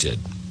gaffe did.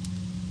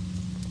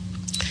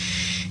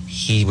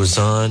 he was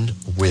on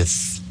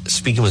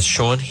speaking with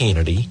Sean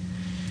Hannity,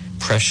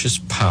 Precious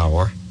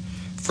Power.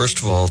 First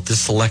of all,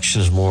 this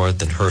election is more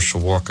than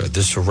Herschel Walker.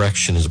 This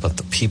election is about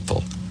the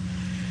people.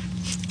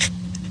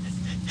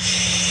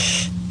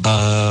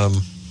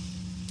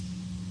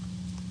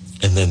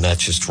 And then that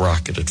just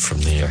rocketed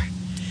from there.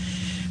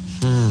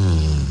 I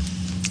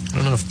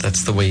don't know if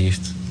that's the way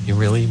you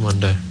really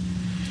want to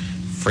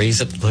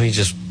phrase it. Let me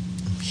just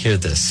hear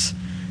this.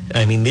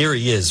 I mean, there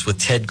he is with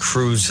Ted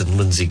Cruz and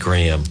Lindsey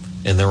Graham,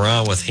 and they're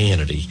on with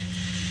Hannity,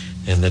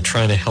 and they're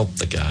trying to help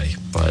the guy,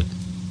 but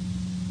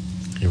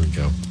here we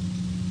go.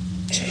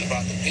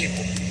 About the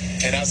people.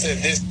 And I said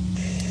this,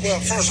 well,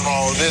 first of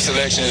all, this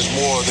election is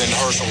more than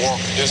Herschel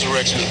Walker. This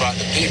election is about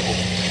the people.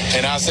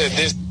 And I said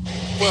this,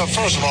 well,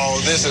 first of all,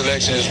 this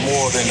election is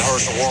more than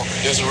Herschel Walker.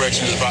 This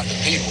election is about the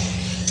people.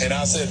 And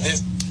I said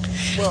this.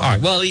 Well, all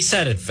right, well, he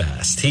said it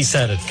fast.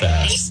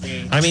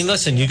 I mean,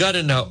 listen, you got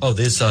to know,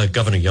 there's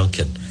Governor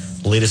Youngkin,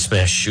 latest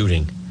mass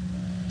shooting.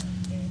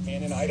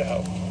 And in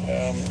Idaho.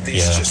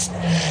 These just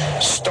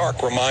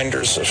stark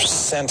reminders of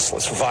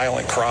senseless,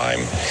 violent crime,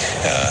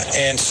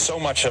 and so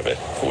much of it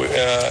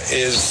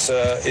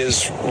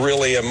is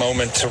really a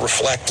moment to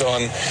reflect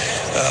on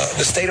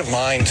the state of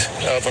mind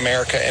of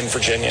America and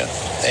Virginia,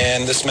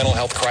 and this mental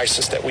health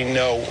crisis that we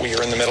know we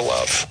are in the middle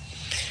of.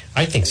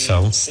 I think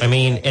so. I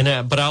mean,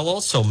 but I'll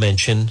also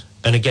mention,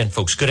 and again,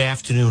 folks, good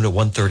afternoon at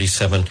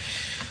 1:37.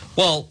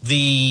 Well,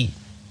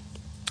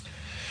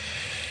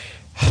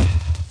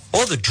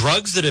 all the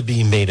drugs that are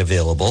being made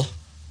available,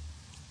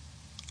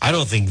 I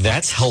don't think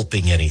that's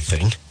helping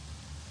anything.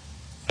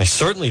 I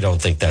certainly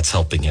don't think that's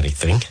helping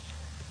anything.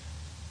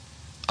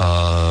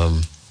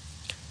 The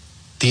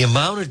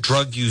amount of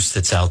drug use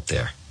that's out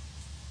there,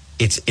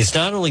 it's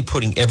not only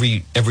putting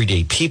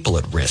everyday people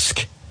at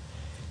risk,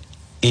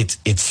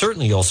 it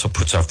certainly also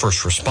puts our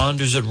first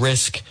responders at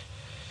risk.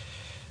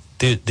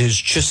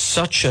 There's just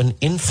such an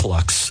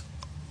influx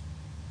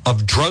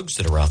of drugs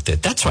that are out there.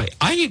 That's why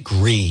I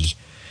agree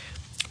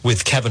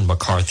with Kevin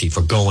McCarthy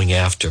for going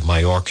after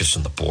Mayorkas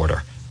and the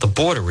border. The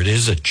border, it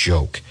is a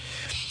joke.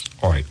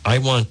 All right, I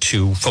want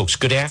to, folks,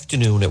 good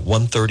afternoon at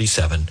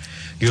 1:37.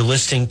 You're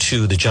listening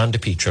to the John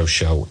DePietro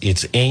Show.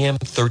 It's AM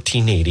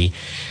 1380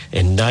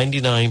 and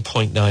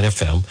 99.9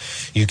 FM.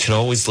 You can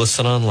always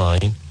listen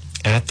online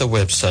at the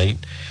website,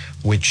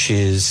 which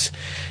is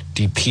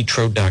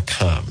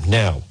depetro.com.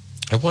 Now,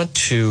 I want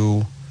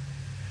to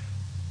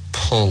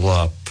pull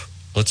up,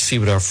 let's see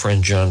what our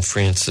friend John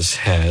Francis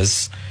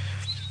has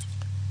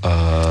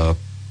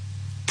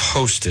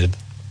posted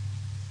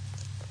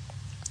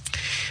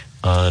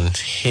on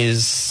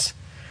his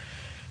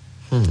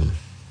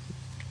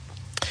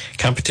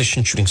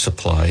competition shooting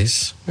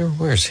supplies.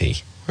 Where's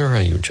he? Where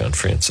are you, John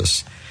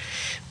Francis?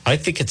 I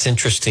think it's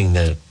interesting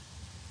that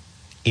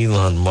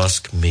Elon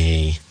Musk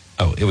may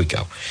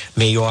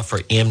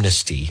offer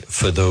amnesty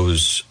for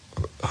those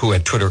who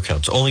had Twitter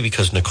accounts, only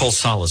because Nicole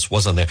Salas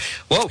was on there.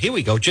 Whoa, here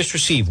we go. Just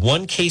received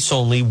one case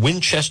only,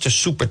 Winchester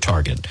Super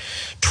Target,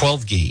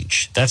 12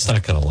 gauge. That's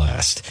not going to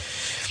last.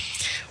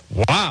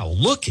 Wow,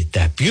 look at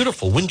that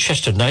beautiful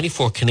Winchester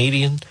 94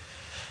 Canadian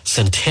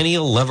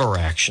Centennial lever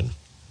action.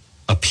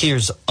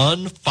 Appears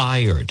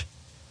unfired.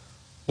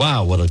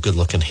 Wow, what a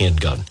good-looking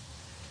handgun.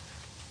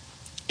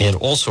 And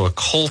also a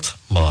Colt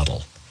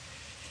model.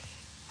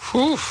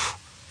 Whew.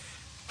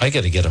 I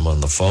got to get him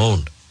on the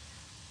phone.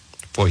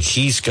 Boy,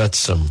 he's got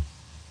some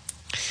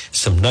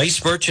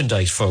nice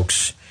merchandise,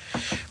 folks,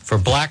 for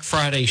Black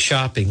Friday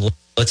shopping.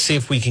 Let's see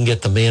if we can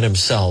get the man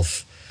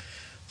himself,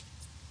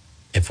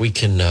 if we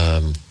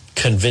can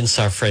convince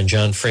our friend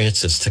John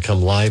Francis to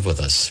come live with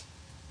us.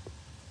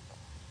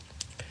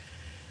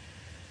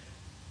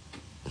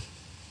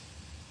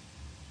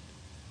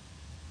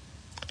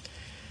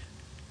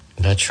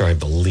 Not sure I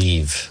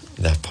believe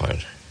that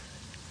part.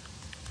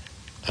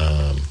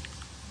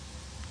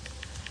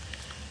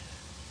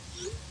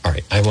 All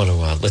right, I want to,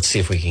 let's see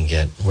if we can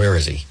get, where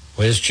is he?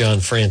 Where's John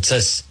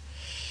Francis?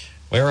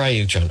 Where are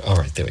you, John? All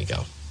right, there we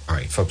go. All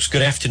right, folks,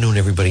 good afternoon,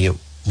 everybody. At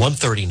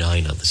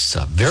 1:39 on this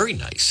very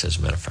nice, as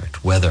a matter of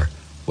fact,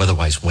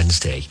 weather-wise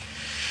Wednesday.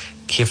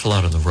 Careful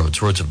out on the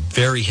roads. Roads are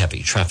very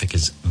heavy. Traffic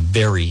is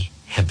very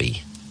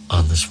heavy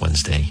on this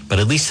Wednesday. But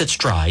at least it's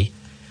dry.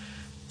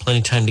 Plenty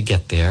of time to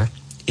get there.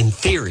 In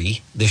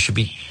theory, there should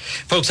be...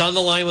 Folks, on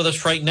the line with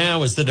us right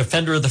now is the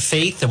Defender of the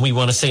Faith, and we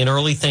want to say an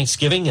early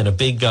Thanksgiving and a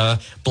big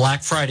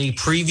Black Friday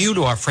preview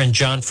to our friend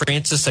John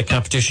Francis at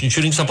Competition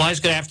Shooting Supplies.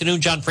 Good afternoon,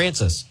 John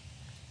Francis.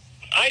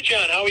 Hi,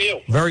 John. How are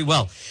you? Very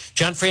well.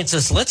 John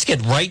Francis, let's get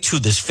right to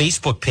this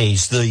Facebook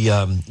page,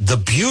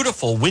 the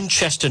beautiful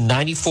Winchester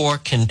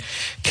 94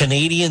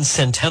 Canadian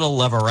Centennial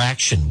lever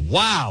action.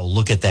 Wow,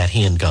 look at that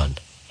handgun.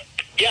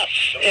 Yes,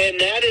 and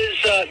that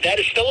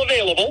is still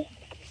available.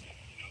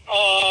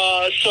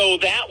 So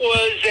that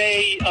was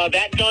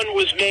that gun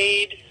was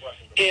made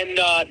in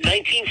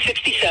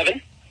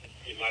 1967.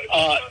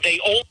 They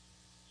only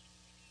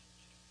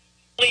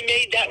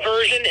made that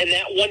version in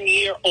that 1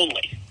 year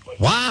only.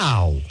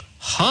 Wow.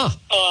 Huh.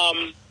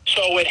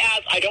 So it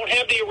has, I don't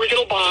have the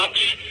original box.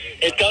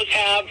 It does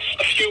have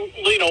a few,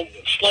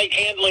 slight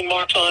handling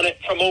marks on it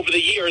from over the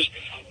years.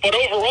 But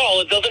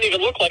overall, it doesn't even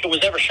look like it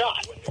was ever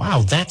shot.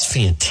 Wow, that's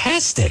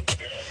fantastic.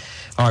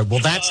 All right, well,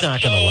 that's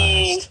not going to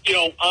last. You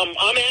know,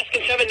 I'm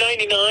asking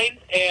 $799,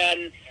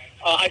 and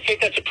I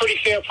think that's a pretty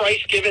fair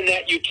price, given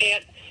that you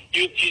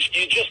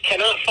just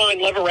cannot find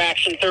lever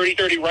action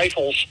 30-30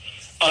 rifles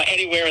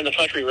anywhere in the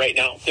country right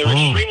now. They're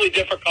extremely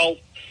difficult,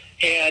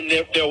 and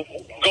they're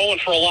going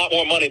for a lot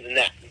more money than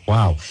that.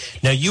 Wow.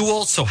 Now, you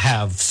also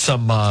have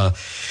some, wow,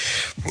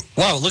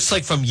 it looks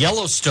like from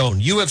Yellowstone,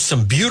 you have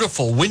some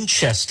beautiful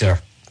Winchester.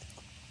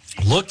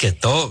 Look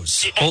at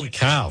those. Yeah. Holy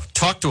cow.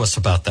 Talk to us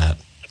about that.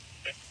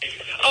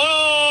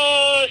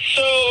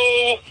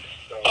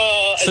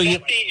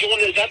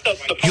 Is that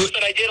the post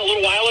that I did a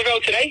little while ago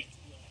today?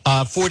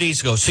 4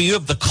 days ago. So you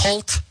have the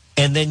Colt,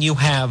 and then you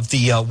have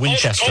the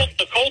Winchester.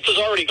 The Colt is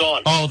already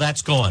gone. Oh,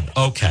 that's gone.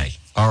 Okay.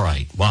 All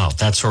right. Wow,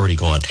 that's already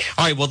gone.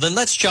 All right, well, then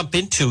let's jump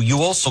into,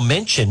 you also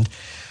mentioned,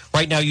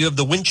 right now you have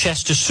the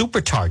Winchester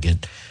Super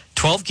Target,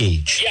 12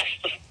 gauge.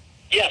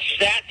 Yes,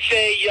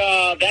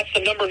 that's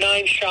the number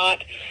 9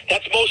 shot.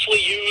 That's mostly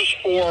used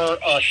for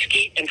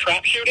skeet and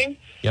trap shooting.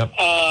 Yep.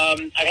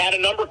 I've had a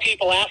number of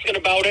people asking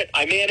about it.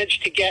 I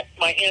managed to get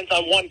my hands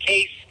on one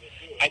case.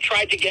 I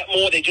tried to get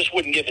more. They just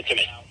wouldn't give it to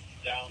me.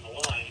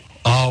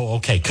 Oh,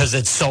 okay, because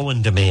it's so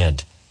in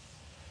demand.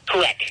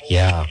 Correct.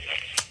 Yeah.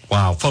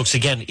 Wow. Folks,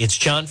 again, it's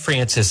John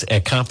Francis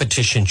at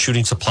Competition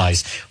Shooting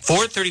Supplies,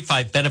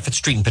 435 Benefit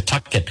Street in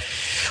Pawtucket.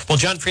 Well,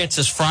 John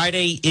Francis,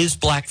 Friday is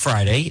Black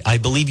Friday. I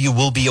believe you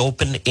will be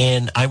open,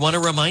 and I want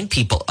to remind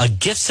people, a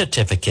gift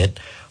certificate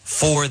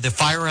for the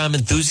firearm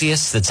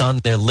enthusiasts that's on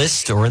their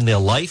list or in their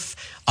life.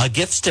 A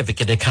gift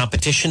certificate at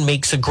Competition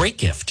makes a great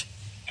gift.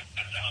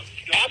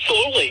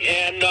 Absolutely.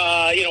 And,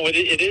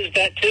 it is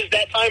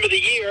that time of the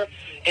year,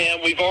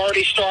 and we've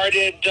already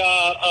started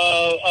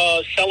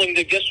selling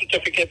the gift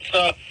certificates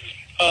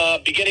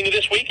beginning of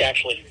this week,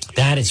 actually.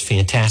 That is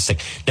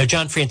fantastic. Now,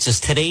 John Francis,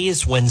 today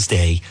is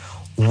Wednesday.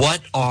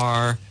 What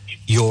are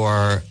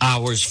your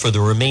hours for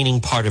the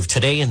remaining part of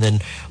today? And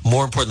then,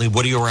 more importantly,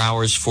 what are your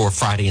hours for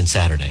Friday and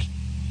Saturday?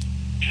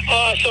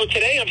 So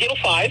today I'm here till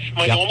 5,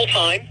 my normal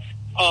time.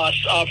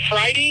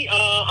 Friday,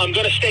 I'm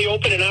going to stay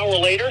open an hour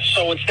later.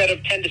 So instead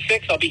of 10 to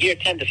 6, I'll be here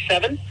 10 to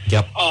 7.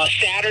 Yep.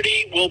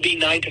 Saturday will be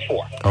 9 to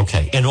 4.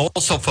 Okay. And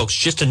also, folks,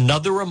 just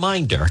another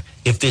reminder,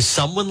 if there's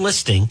someone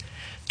listening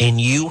and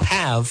you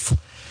have,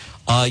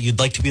 you'd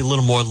like to be a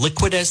little more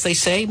liquid, as they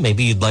say,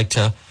 maybe you'd like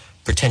to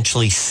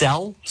potentially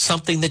sell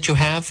something that you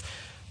have,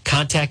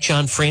 contact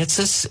John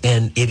Francis,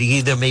 and it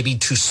either may be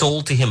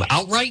sold to him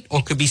outright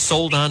or could be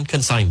sold on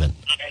consignment.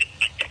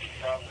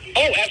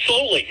 Oh,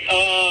 absolutely.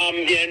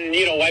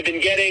 And, I've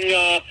been getting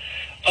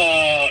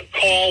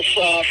calls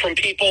from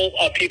people.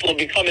 People have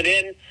been coming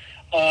in.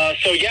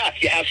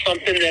 If you have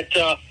something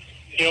that,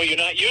 you're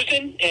not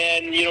using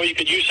and, you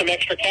could use some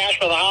extra cash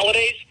for the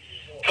holidays,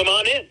 come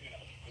on in.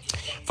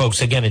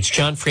 Folks, again, it's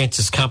John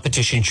Francis,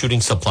 Competition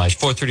Shooting Supplies,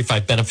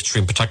 435 Benefit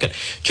Street in Pawtucket.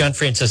 John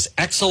Francis,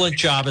 excellent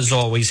job as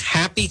always.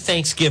 Happy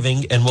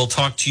Thanksgiving, and we'll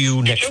talk to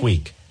you next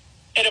week.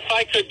 And if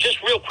I could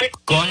just real quick,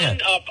 go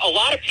ahead. A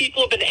lot of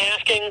people have been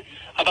asking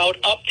about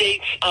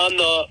updates on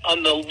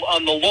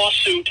the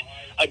lawsuit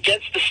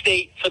against the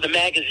state for the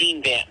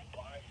magazine ban.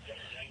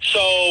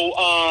 So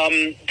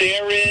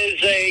there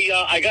is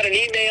I got an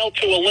email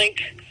to a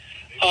link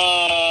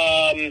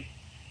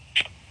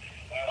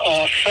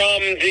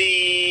from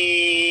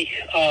the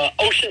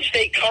Ocean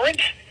State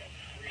Current.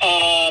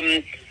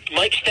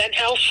 Mike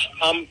Stenhouse,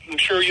 I'm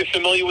sure you're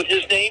familiar with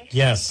his name.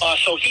 Yes.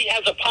 So he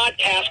has a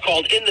podcast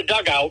called In the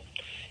Dugout,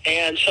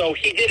 and so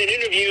he did an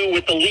interview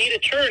with the lead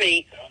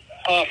attorney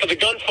for the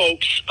gun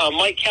folks,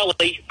 Mike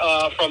Kelly,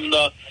 from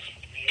the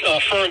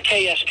firm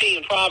KSP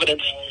in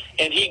Providence,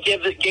 and he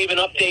gave an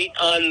update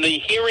on the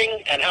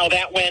hearing and how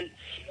that went,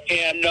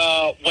 and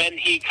when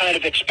he kind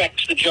of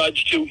expects the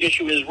judge to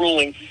issue his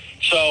ruling.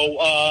 So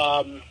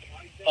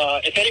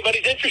if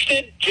anybody's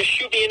interested, just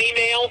shoot me an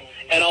email,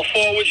 and I'll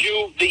forward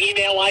you the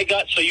email I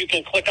got so you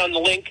can click on the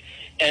link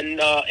and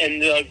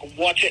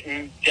watch it,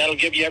 and that'll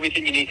give you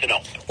everything you need to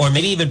know. Or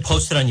maybe even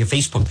post it on your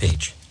Facebook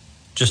page.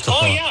 Just a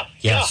thought. Yeah.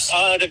 Yes.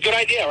 That's a good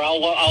idea.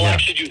 I'll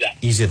actually do that.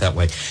 Easier that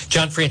way.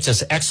 John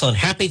Francis, excellent.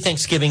 Happy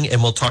Thanksgiving,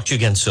 and we'll talk to you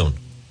again soon.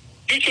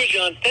 You too,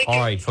 John. Thank you. All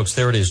right, folks,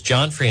 there it is.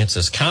 John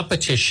Francis,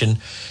 Competition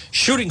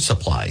Shooting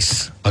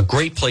Supplies. A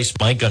great place,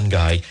 my gun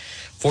guy,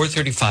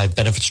 435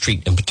 Benefit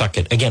Street in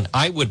Pawtucket. Again,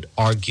 I would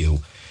argue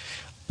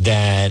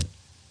that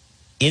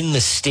in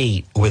the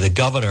state where the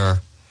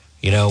governor,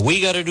 we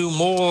got to do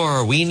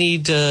more. We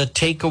need to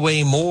take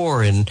away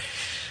more. And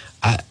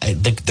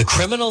the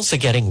criminals are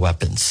getting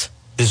weapons.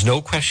 There's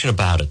no question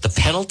about it. The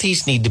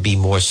penalties need to be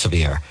more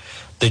severe.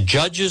 The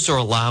judges are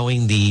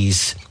allowing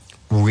these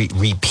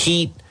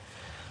repeat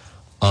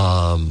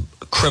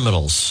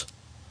criminals.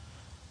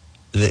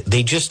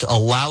 They just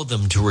allow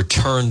them to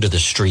return to the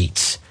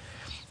streets.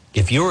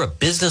 If you're a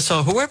business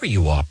owner, whoever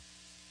you are,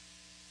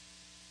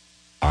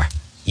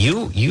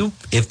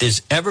 if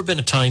there's ever been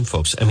a time,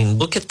 folks, I mean,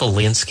 look at the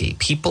landscape.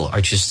 People are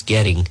just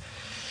getting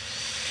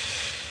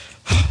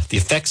the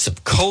effects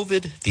of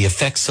COVID, the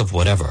effects of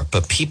whatever,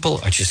 but people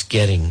are just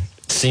getting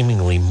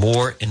seemingly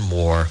more and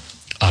more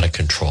out of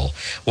control.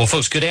 Well,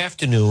 folks, good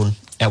afternoon.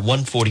 At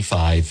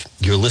 1:45,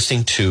 you're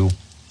listening to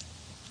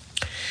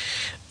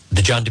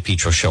the John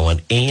DePietro Show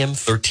on AM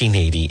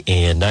 1380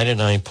 and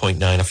 99.9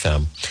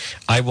 FM.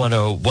 I want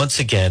to once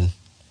again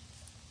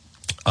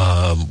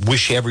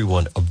wish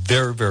everyone a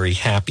very, very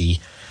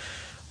happy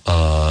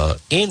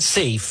and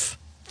safe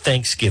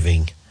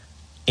Thanksgiving.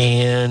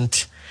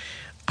 And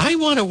I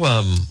want to,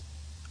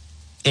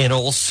 and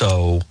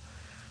also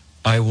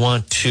I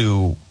want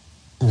to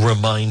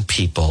remind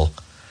people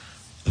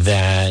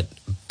that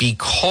be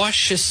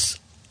cautious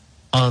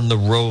on the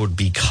road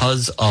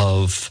because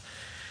of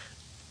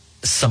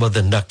some of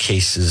the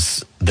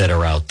nutcases that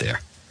are out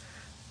there.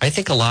 I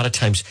think a lot of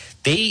times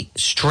they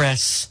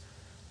stress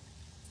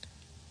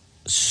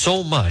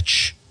so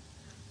much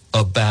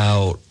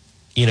about,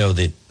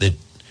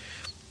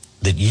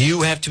 that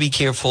you have to be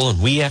careful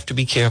and we have to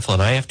be careful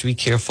and I have to be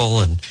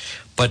careful.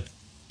 But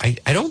I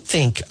don't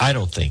think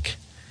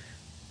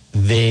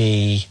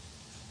they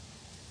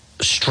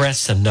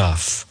stress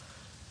enough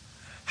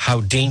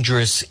how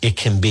dangerous it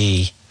can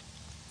be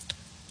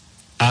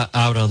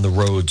out on the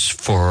roads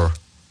for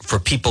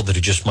people that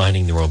are just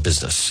minding their own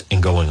business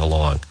and going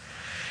along.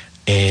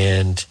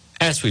 And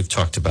as we've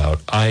talked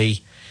about, I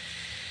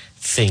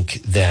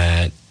think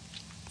that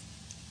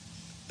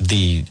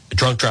the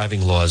drunk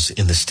driving laws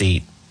in the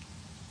state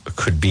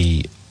could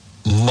be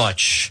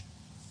much,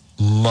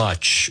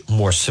 much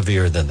more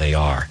severe than they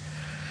are.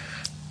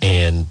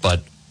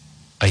 But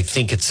I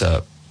think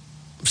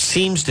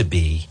seems to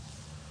be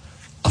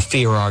a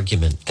fair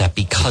argument that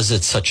because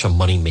it's such a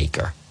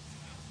moneymaker,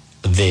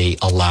 they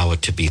allow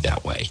it to be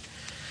that way.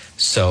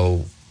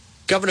 So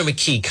Governor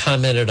McKee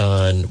commented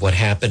on what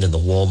happened in the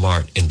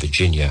Walmart in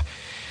Virginia.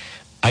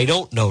 I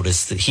don't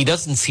notice that he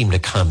doesn't seem to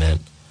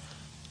comment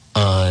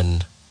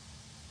on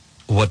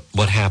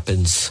what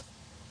happens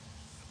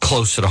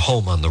closer to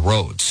home on the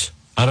roads.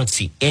 I don't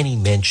see any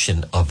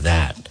mention of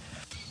that.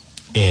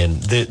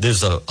 And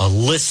there's a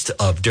list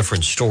of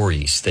different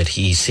stories that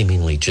he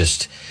seemingly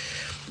just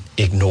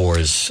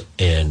ignores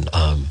and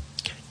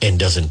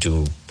doesn't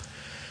do,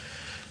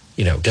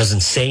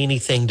 doesn't say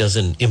anything,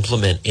 doesn't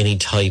implement any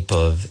type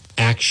of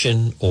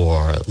action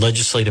or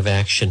legislative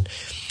action.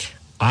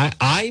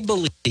 I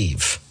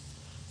believe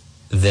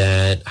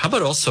that, how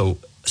about also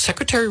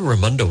Secretary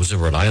Raimondo is in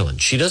Rhode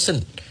Island. She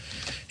doesn't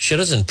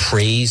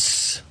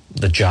praise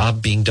the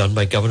job being done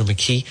by Governor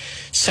McKee.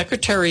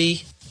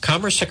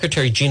 Commerce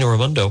Secretary Gina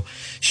Raimondo,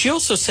 she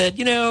also said,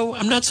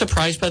 I'm not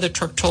surprised by the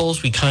truck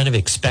tolls. We kind of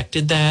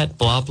expected that,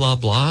 blah, blah,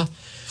 blah.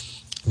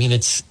 I mean,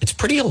 it's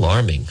pretty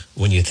alarming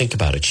when you think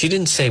about it. She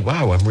didn't say,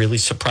 wow, I'm really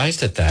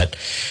surprised at that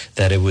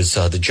it was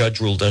the judge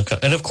ruled.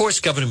 And of course,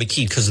 Governor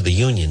McKee, because of the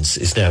unions,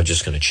 is now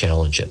just going to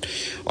challenge it.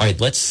 All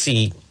right, let's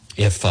see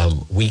if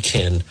we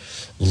can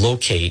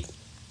locate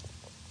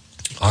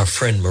our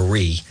friend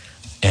Marie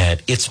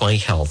at It's My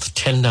Health,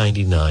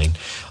 1099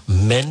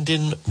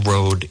 Mendon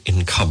Road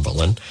in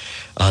Cumberland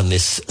on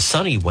this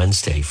sunny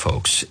Wednesday,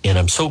 folks. And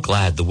I'm so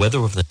glad the weather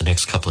over the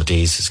next couple of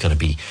days is going to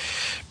be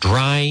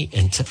dry.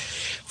 And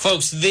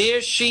folks,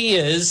 there she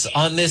is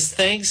on this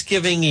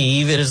Thanksgiving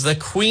Eve. It is the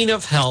Queen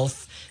of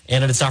Health,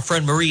 and it is our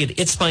friend Marie at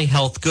It's My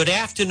Health. Good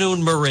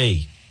afternoon,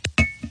 Marie.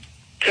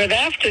 Good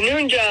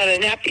afternoon, John,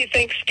 and happy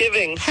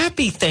Thanksgiving.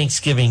 Happy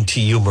Thanksgiving to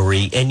you,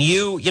 Marie. And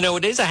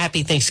it is a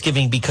happy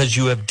Thanksgiving because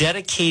you have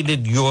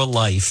dedicated your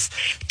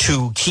life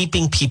to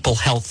keeping people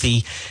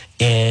healthy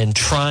and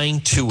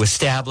trying to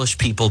establish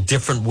people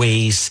different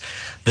ways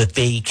that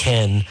they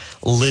can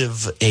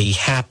live a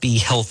happy,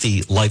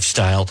 healthy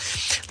lifestyle.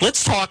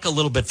 Let's talk a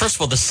little bit. First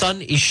of all, the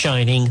sun is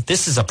shining.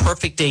 This is a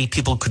perfect day.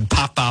 People could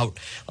pop out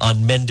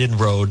on Mendon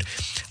Road.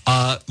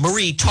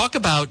 Marie, talk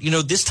about,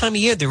 this time of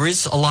year, there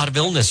is a lot of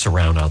illness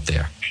around out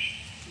there.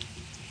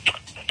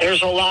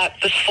 There's a lot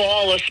this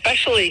fall,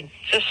 especially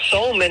just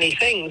so many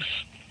things.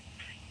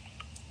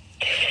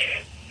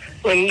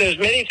 When there's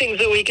many things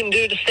that we can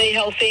do to stay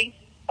healthy.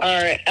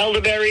 Our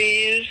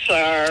elderberries,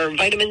 our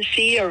vitamin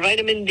C, our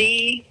vitamin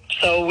D.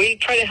 So we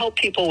try to help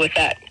people with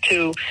that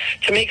to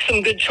make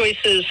some good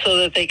choices so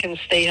that they can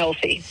stay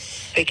healthy.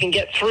 They can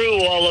get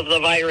through all of the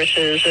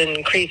viruses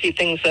and crazy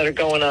things that are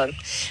going on.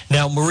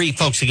 Now, Marie,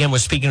 folks, again, we're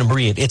speaking to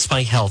Marie at It's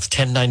My Health,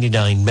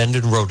 1099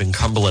 Mendon Road in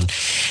Cumberland.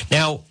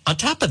 Now, on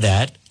top of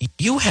that,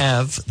 you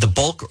have the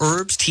bulk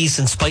herbs, teas,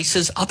 and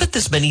spices. I'll bet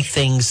there's many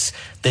things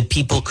that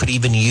people could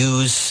even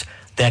use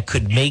that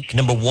could make,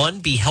 number one,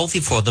 be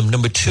healthy for them.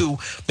 Number two,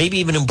 maybe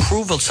even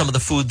improve some of the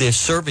food they're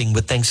serving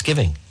with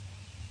Thanksgiving.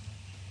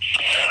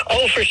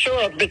 Oh, for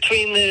sure.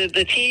 Between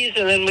the teas,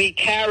 and then we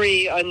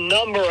carry a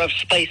number of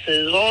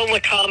spices, all the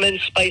common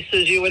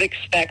spices you would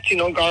expect,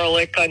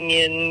 garlic,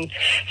 onion,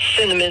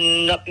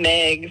 cinnamon,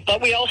 nutmeg.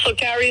 But we also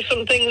carry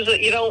some things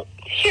that you don't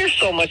hear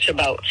so much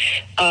about,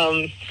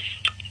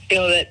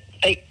 that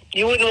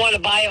you wouldn't want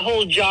to buy a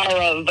whole jar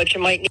of, but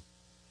you might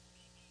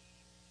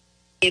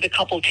need a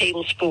couple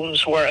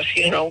tablespoons worth,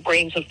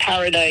 grains of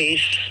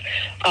paradise.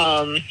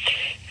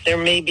 There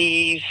may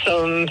be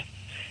some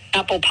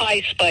apple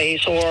pie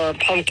spice or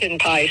pumpkin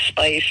pie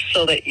spice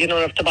so that you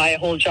don't have to buy a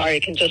whole jar.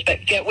 You can just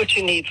get what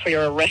you need for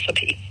your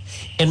recipe.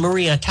 And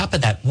Marie, on top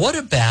of that, what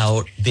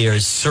about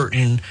there's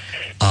certain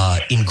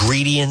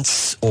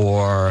ingredients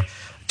or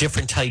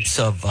different types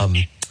of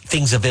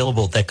things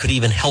available that could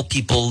even help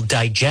people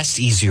digest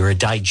easier or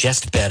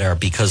digest better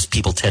because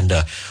people tend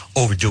to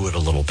overdo it a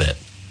little bit?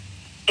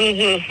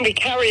 Mm-hmm. We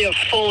carry a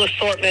full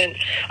assortment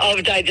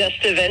of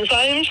digestive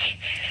enzymes.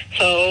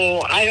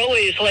 So I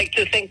always like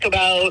to think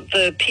about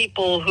the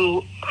people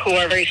who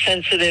are very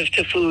sensitive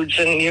to foods,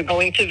 and you're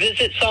going to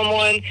visit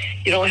someone,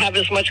 you don't have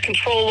as much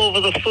control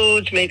over the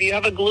foods, maybe you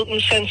have a gluten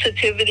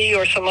sensitivity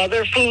or some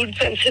other food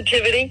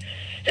sensitivity.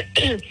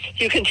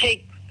 You can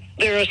take,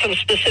 there are some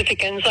specific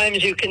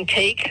enzymes you can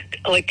take,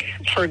 like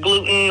for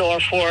gluten or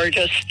for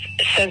just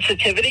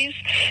sensitivities.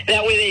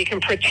 That way that you can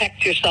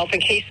protect yourself in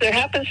case there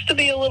happens to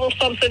be a little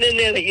something in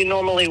there that you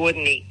normally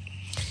wouldn't eat.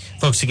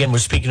 Folks, again, we're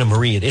speaking to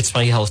Marie at It's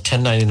My Health,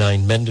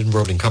 1099 Mendon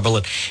Road in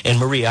Cumberland. And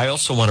Marie, I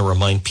also want to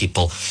remind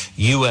people,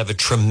 you have a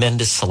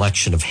tremendous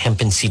selection of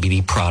hemp and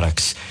CBD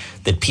products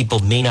that people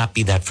may not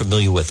be that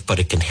familiar with, but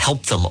it can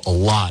help them a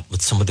lot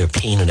with some of their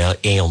pain and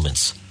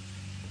ailments.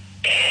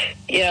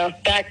 Yeah,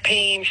 back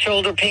pain,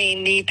 shoulder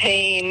pain, knee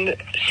pain.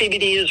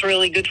 CBD is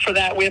really good for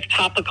that. We have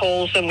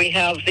topicals and we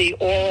have the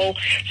oral,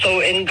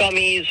 so in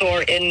gummies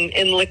or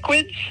in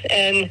liquids.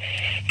 And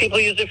people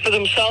use it for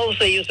themselves.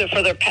 They use it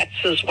for their pets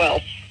as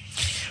well.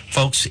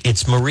 Folks,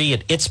 it's Marie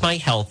at It's My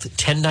Health,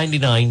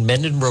 1099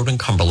 Mendon Road in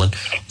Cumberland.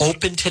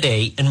 Open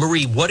today. And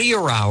Marie, what are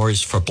your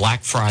hours for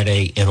Black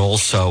Friday and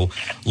also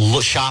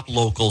shop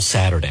local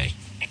Saturday?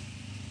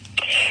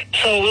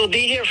 So we'll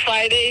be here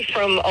Friday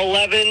from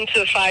 11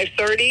 to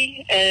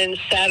 5:30, and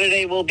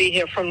Saturday we'll be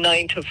here from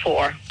 9 to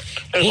 4.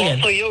 There's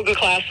also yoga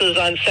classes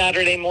on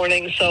Saturday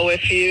morning, so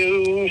if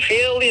you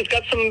feel you've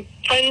got some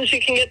friends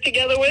you can get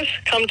together with,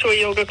 come to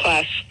a yoga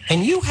class.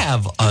 And you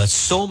have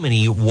so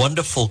many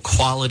wonderful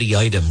quality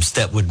items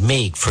that would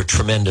make for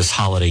tremendous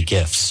holiday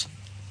gifts.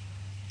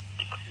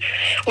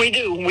 We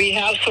do. We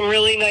have some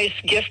really nice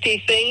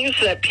gifty things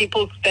that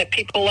people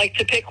like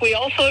to pick. We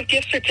also have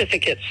gift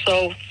certificates.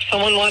 So if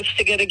someone wants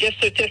to get a gift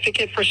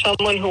certificate for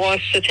someone who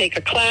wants to take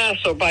a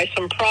class or buy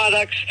some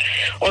products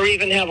or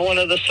even have one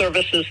of the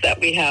services that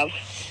we have.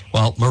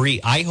 Well, Marie,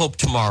 I hope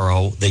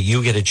tomorrow that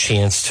you get a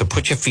chance to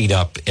put your feet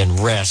up and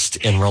rest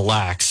and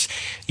relax.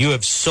 You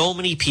have so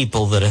many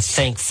people that are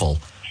thankful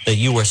that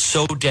you are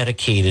so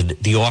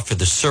dedicated, the offer,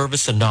 the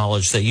service and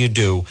knowledge that you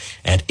do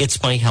at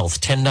It's My Health,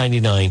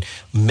 1099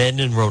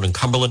 Mendon Road in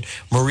Cumberland.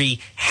 Marie,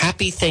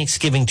 happy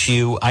Thanksgiving to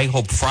you. I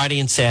hope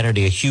Friday and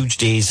Saturday are huge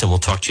days, and we'll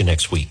talk to you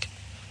next week.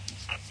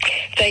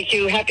 Thank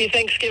you. Happy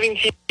Thanksgiving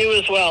to you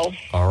as well.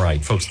 All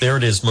right, folks, there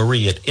it is,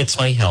 Marie at It's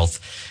My Health,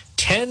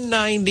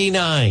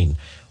 1099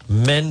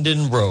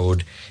 Mendon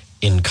Road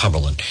in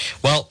Cumberland.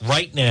 Well,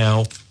 right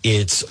now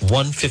it's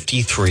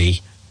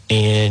 1:53.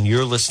 And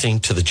you're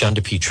listening to the John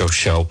DePietro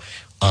Show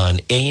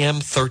on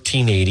AM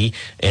 1380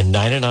 and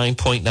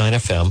 99.9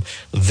 FM.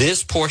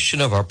 This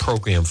portion of our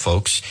program,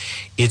 folks,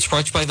 it's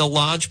brought to you by the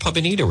Lodge Pub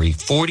and Eatery,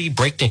 40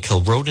 Breakneck Hill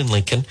Road in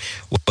Lincoln.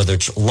 Whether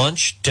it's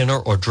lunch, dinner,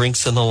 or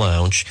drinks in the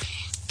lounge,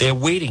 they're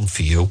waiting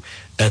for you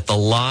at the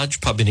Lodge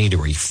Pub and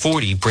Eatery,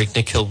 40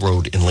 Breakneck Hill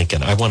Road in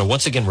Lincoln. I want to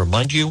once again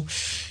remind you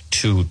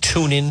to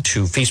tune in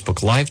to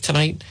Facebook Live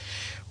tonight.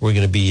 We're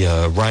going to be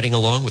riding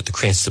along with the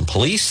Cranston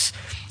Police.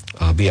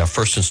 Be our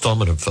first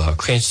installment of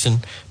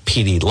Cranston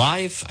PD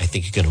Live. I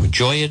think you're going to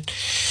enjoy it. I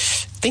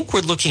think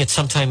we're looking at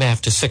sometime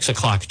after 6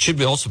 o'clock. It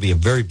should also be a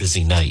very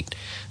busy night.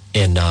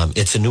 And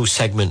it's a new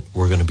segment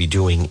we're going to be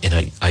doing.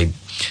 And I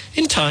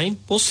in time,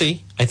 we'll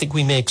see. I think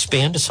we may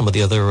expand to some of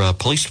the other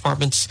police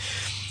departments.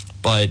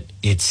 But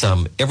it's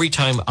every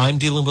time I'm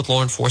dealing with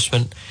law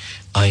enforcement,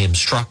 I am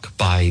struck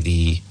by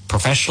the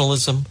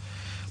professionalism,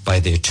 by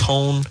their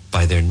tone,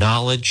 by their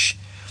knowledge.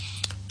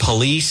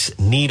 Police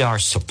need our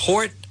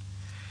support.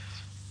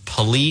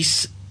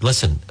 Police,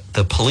 listen,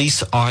 the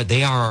police are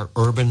our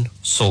urban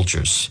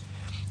soldiers.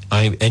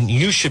 And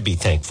you should be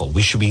thankful.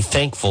 We should be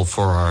thankful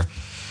for our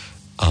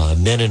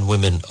men and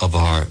women of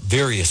our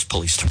various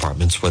police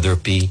departments, whether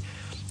it be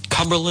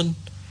Cumberland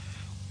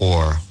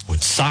or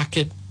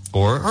Woonsocket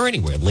or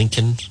anywhere,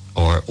 Lincoln,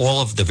 or all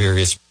of the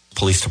various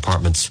police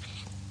departments.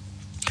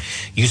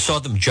 You saw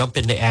them jump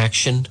into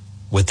action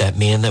with that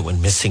man that went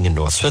missing in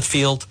North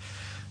Smithfield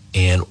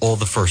and all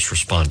the first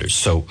responders.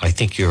 So I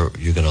think you're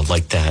going to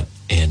like that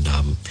and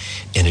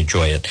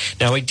enjoy it.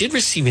 Now, I did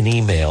receive an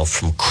email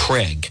from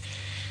Craig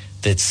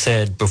that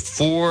said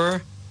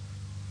before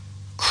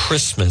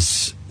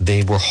Christmas,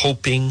 they were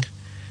hoping,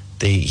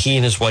 he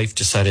and his wife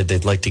decided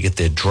they'd like to get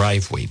their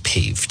driveway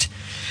paved.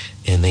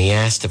 And they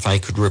asked if I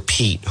could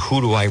repeat,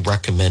 who do I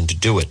recommend to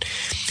do it?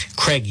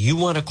 Craig, you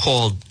want to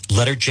call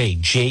letter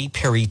J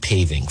Perry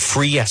Paving.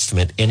 Free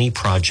estimate, any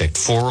project,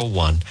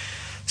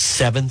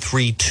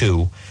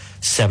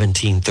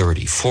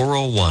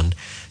 401-732-1730.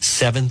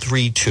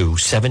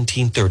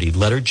 401-732-1730.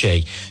 Letter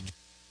J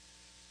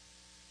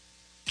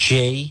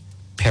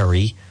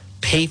Perry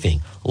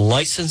Paving.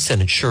 Licensed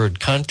and insured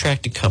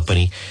contracted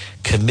company.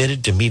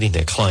 committed to meeting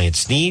their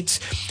clients' needs,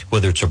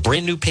 whether it's a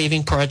brand new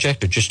paving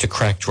project or just a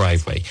cracked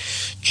driveway.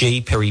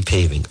 J. Perry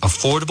Paving.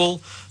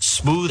 Affordable,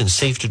 smooth, and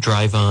safe to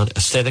drive on,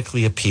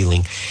 aesthetically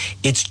appealing.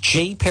 It's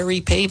J.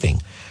 Perry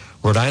Paving,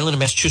 Rhode Island and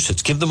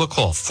Massachusetts. Give them a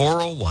call,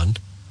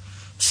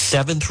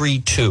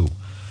 401-732-1730,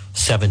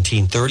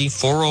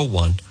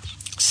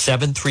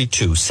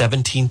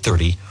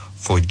 401-732-1730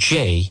 for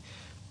J.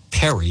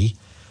 Perry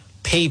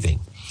Paving.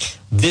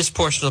 This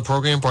portion of the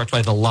program brought to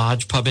you by the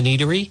Lodge Pub and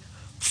Eatery,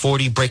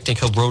 40 Breakneck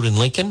Hill Road in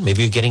Lincoln.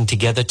 Maybe you're getting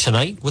together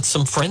tonight with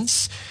some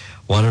friends.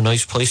 Want a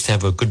nice place to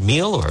have a good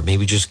meal, or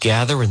maybe just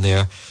gather in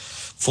their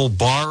full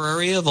bar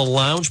area, the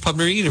Lounge Pub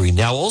and Eatery.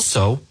 Now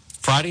also,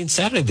 Friday and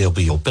Saturday they'll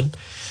be open.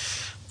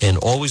 And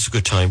always a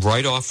good time,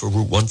 right off of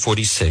Route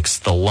 146,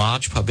 the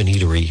Lodge Pub and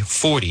Eatery,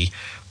 40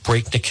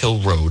 Breakneck Hill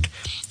Road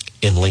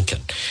in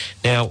Lincoln.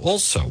 Now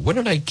also, when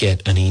did I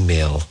get an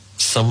email?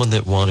 Someone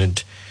that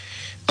wanted...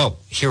 Oh,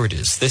 here it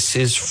is. This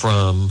is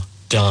from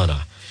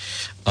Donna.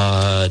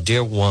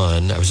 Dear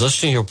one, I was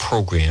listening to your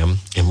program,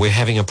 and we're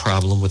having a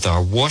problem with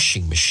our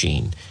washing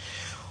machine.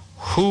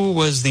 Who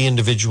was the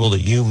individual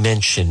that you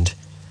mentioned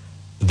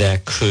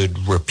that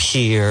could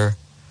repair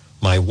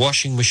my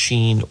washing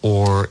machine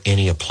or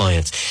any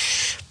appliance?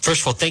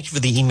 First of all, thank you for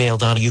the email,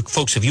 Donna. You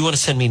folks, if you want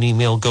to send me an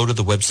email, go to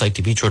the website,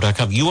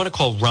 DePietro.com. You want to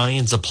call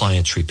Ryan's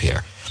Appliance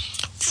Repair,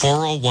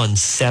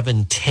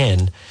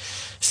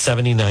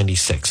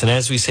 401-710-7096. And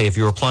as we say, if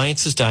your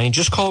appliance is dying,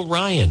 just call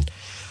Ryan,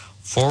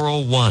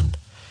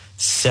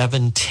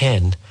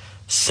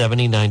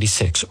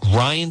 401-710-7096.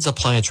 Ryan's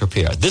Appliance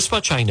Repair. This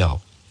much I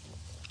know.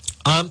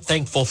 I'm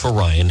thankful for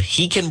Ryan.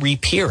 He can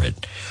repair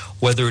it,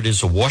 whether it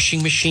is a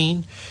washing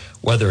machine,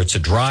 whether it's a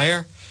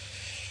dryer,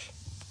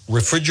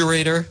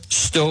 refrigerator,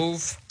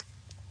 stove,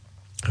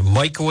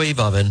 microwave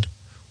oven.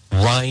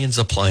 Ryan's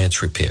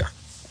Appliance Repair.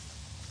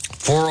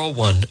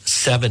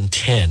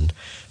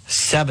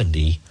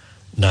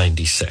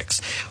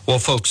 401-710-7096. Well,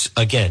 folks,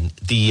 again,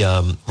 the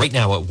right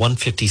now at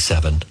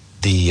 1:57,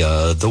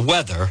 the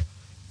weather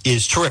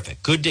is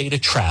terrific. Good day to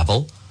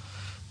travel,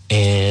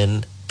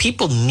 and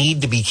people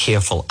need to be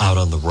careful out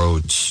on the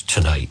roads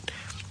tonight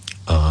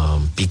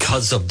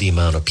because of the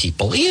amount of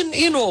people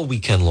in all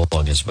weekend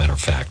long, as a matter of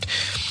fact.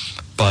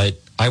 But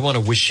I want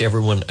to wish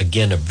everyone,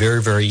 again, a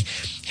very, very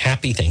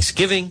happy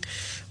Thanksgiving.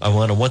 I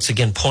want to once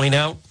again point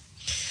out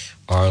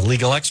our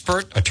legal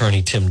expert,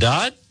 Attorney Tim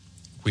Dodd.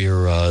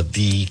 We're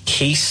the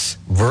case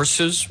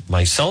versus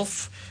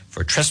myself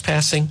for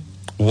trespassing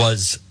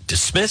was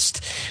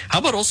dismissed. How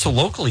about also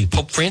locally?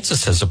 Pope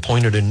Francis has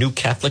appointed a new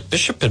Catholic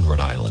bishop in Rhode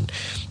Island.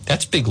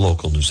 That's big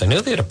local news. I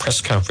know they had a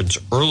press conference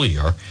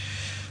earlier,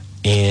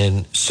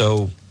 and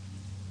so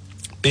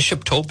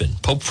Bishop Tobin,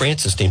 Pope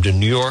Francis named a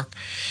New York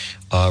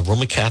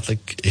Roman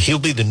Catholic. He'll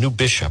be the new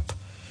bishop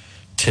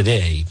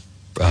today.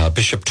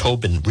 Bishop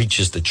Tobin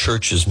reaches the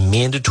church's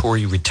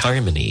mandatory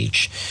retirement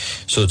age.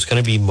 So it's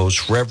going to be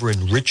Most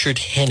Reverend Richard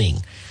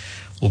Henning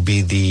will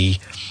be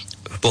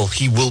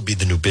he will be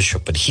the new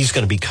bishop, but he's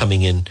going to be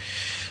coming in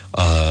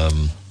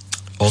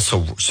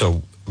also.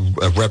 So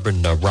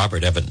Reverend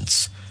Robert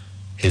Evans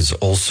is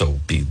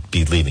also be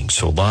leaving.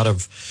 So a lot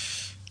of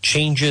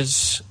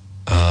changes.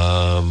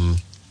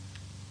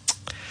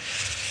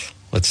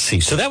 Let's see.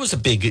 So that was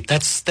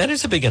that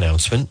is a big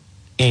announcement.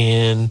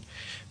 And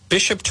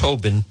Bishop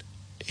Tobin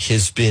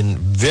has been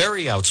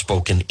very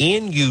outspoken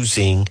in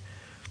using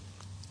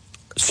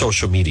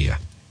social media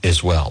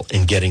as well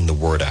in getting the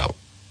word out.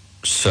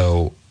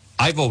 So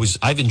I've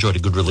enjoyed a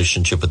good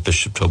relationship with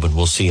Bishop Tobin.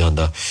 We'll see on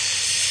the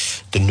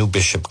new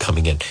bishop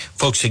coming in.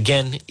 Folks,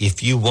 again,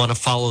 if you want to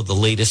follow the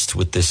latest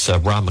with this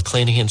Rob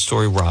McClanahan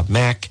story, Rob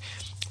Mack,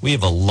 we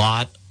have a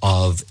lot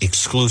of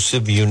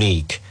exclusive,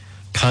 unique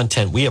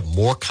content. We have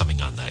more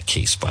coming on that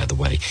case, by the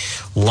way.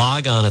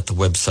 Log on at the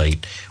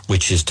website,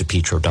 which is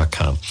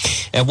DePietro.com.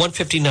 At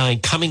 1:59,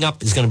 coming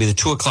up is going to be the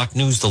 2 o'clock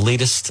news, the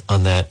latest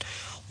on that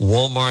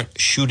Walmart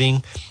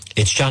shooting.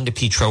 It's John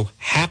DePietro.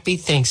 Happy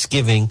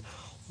Thanksgiving,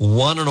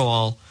 one and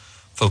all.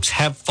 Folks,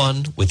 have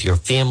fun with your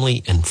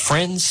family and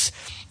friends,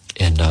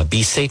 and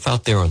be safe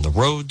out there on the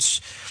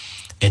roads.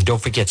 And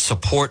don't forget,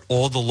 support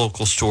all the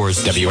local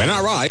stores.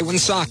 WNRI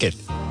Woonsocket.